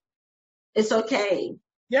 Like, it's okay.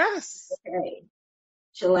 Yes. It's okay.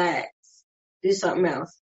 Chillax. Do something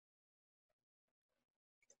else.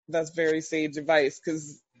 That's very sage advice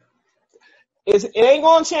because it ain't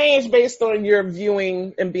going to change based on your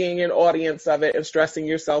viewing and being an audience of it and stressing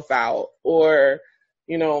yourself out or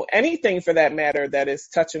anything for that matter that is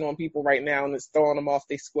touching on people right now and it's throwing them off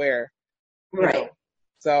their square. Right.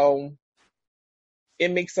 So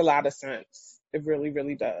it makes a lot of sense. It really,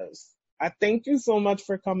 really does. I thank you so much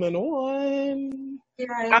for coming on. Yeah,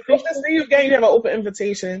 I hope to see you again. You have an open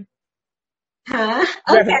invitation. Huh?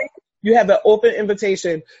 Okay. You have an open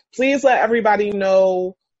invitation. Please let everybody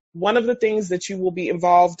know one of the things that you will be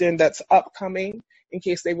involved in that's upcoming in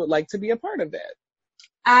case they would like to be a part of it.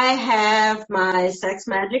 I have my sex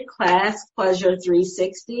magic class, Pleasure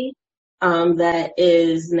 360, that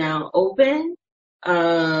is now open.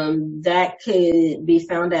 That could be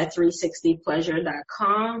found at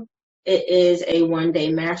 360pleasure.com. It is a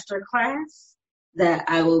one-day master class that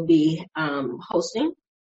I will be hosting.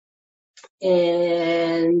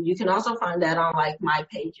 And you can also find that on my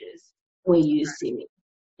pages when you see me.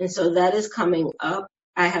 And so that is coming up.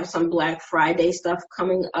 I have some Black Friday stuff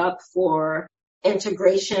coming up for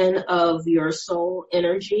integration of your soul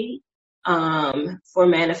energy for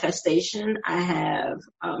manifestation. I have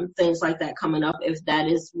things like that coming up if that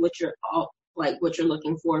is what you're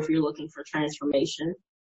looking for, if you're looking for transformation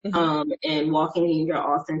and walking in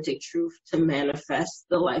your authentic truth to manifest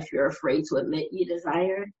the life you're afraid to admit you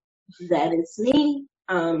desire. That is me.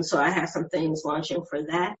 So I have some things launching for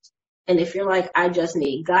that. And if you're like, I just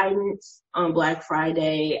need guidance, on Black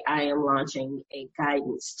Friday, I am launching a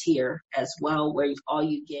guidance tier as well, where all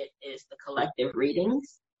you get is the collective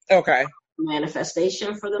readings. Okay.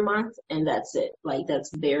 manifestation for the month, and that's it. Like, that's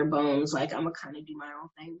bare bones. Like, I'm gonna kind of do my own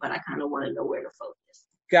thing, but I kind of want to know where to focus.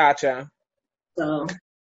 Gotcha. So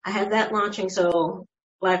I have that launching. So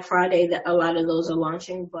Black Friday, that a lot of those are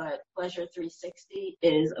launching, but Pleasure 360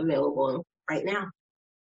 is available right now.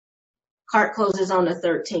 Cart closes on the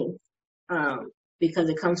 13th because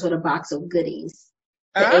it comes with a box of goodies.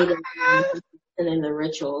 The 8 and then the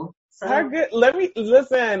ritual. So, let me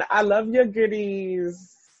listen. I love your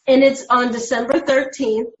goodies. And it's on December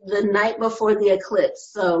 13th, the night before the eclipse.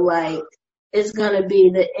 So, like, it's going to be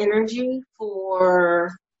the energy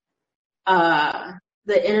for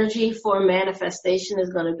manifestation is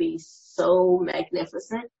going to be so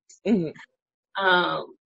magnificent. Mm-hmm.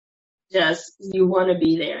 Just, you want to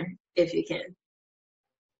be there if you can.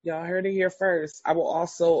 Y'all heard it here first. I will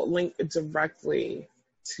also link directly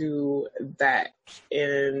to that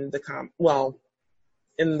in the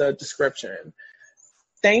description.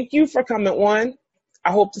 Thank you for coming on.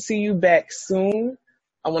 I hope to see you back soon.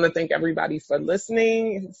 I want to thank everybody for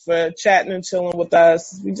listening, for chatting and chilling with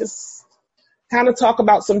us. We just kind of talk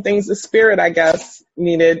about some things the spirit, I guess,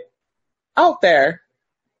 needed out there.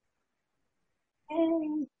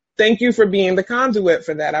 Thank you for being the conduit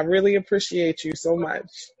for that. I really appreciate you so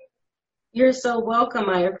much. You're so welcome.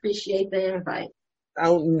 I appreciate the invite.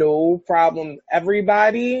 Oh, no problem.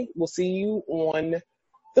 Everybody, we'll see you on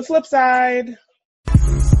the flip side.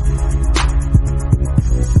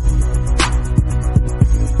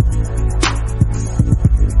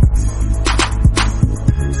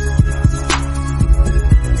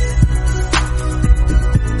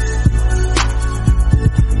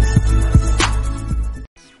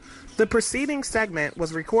 The preceding segment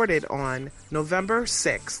was recorded on November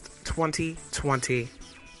 6th, 2020.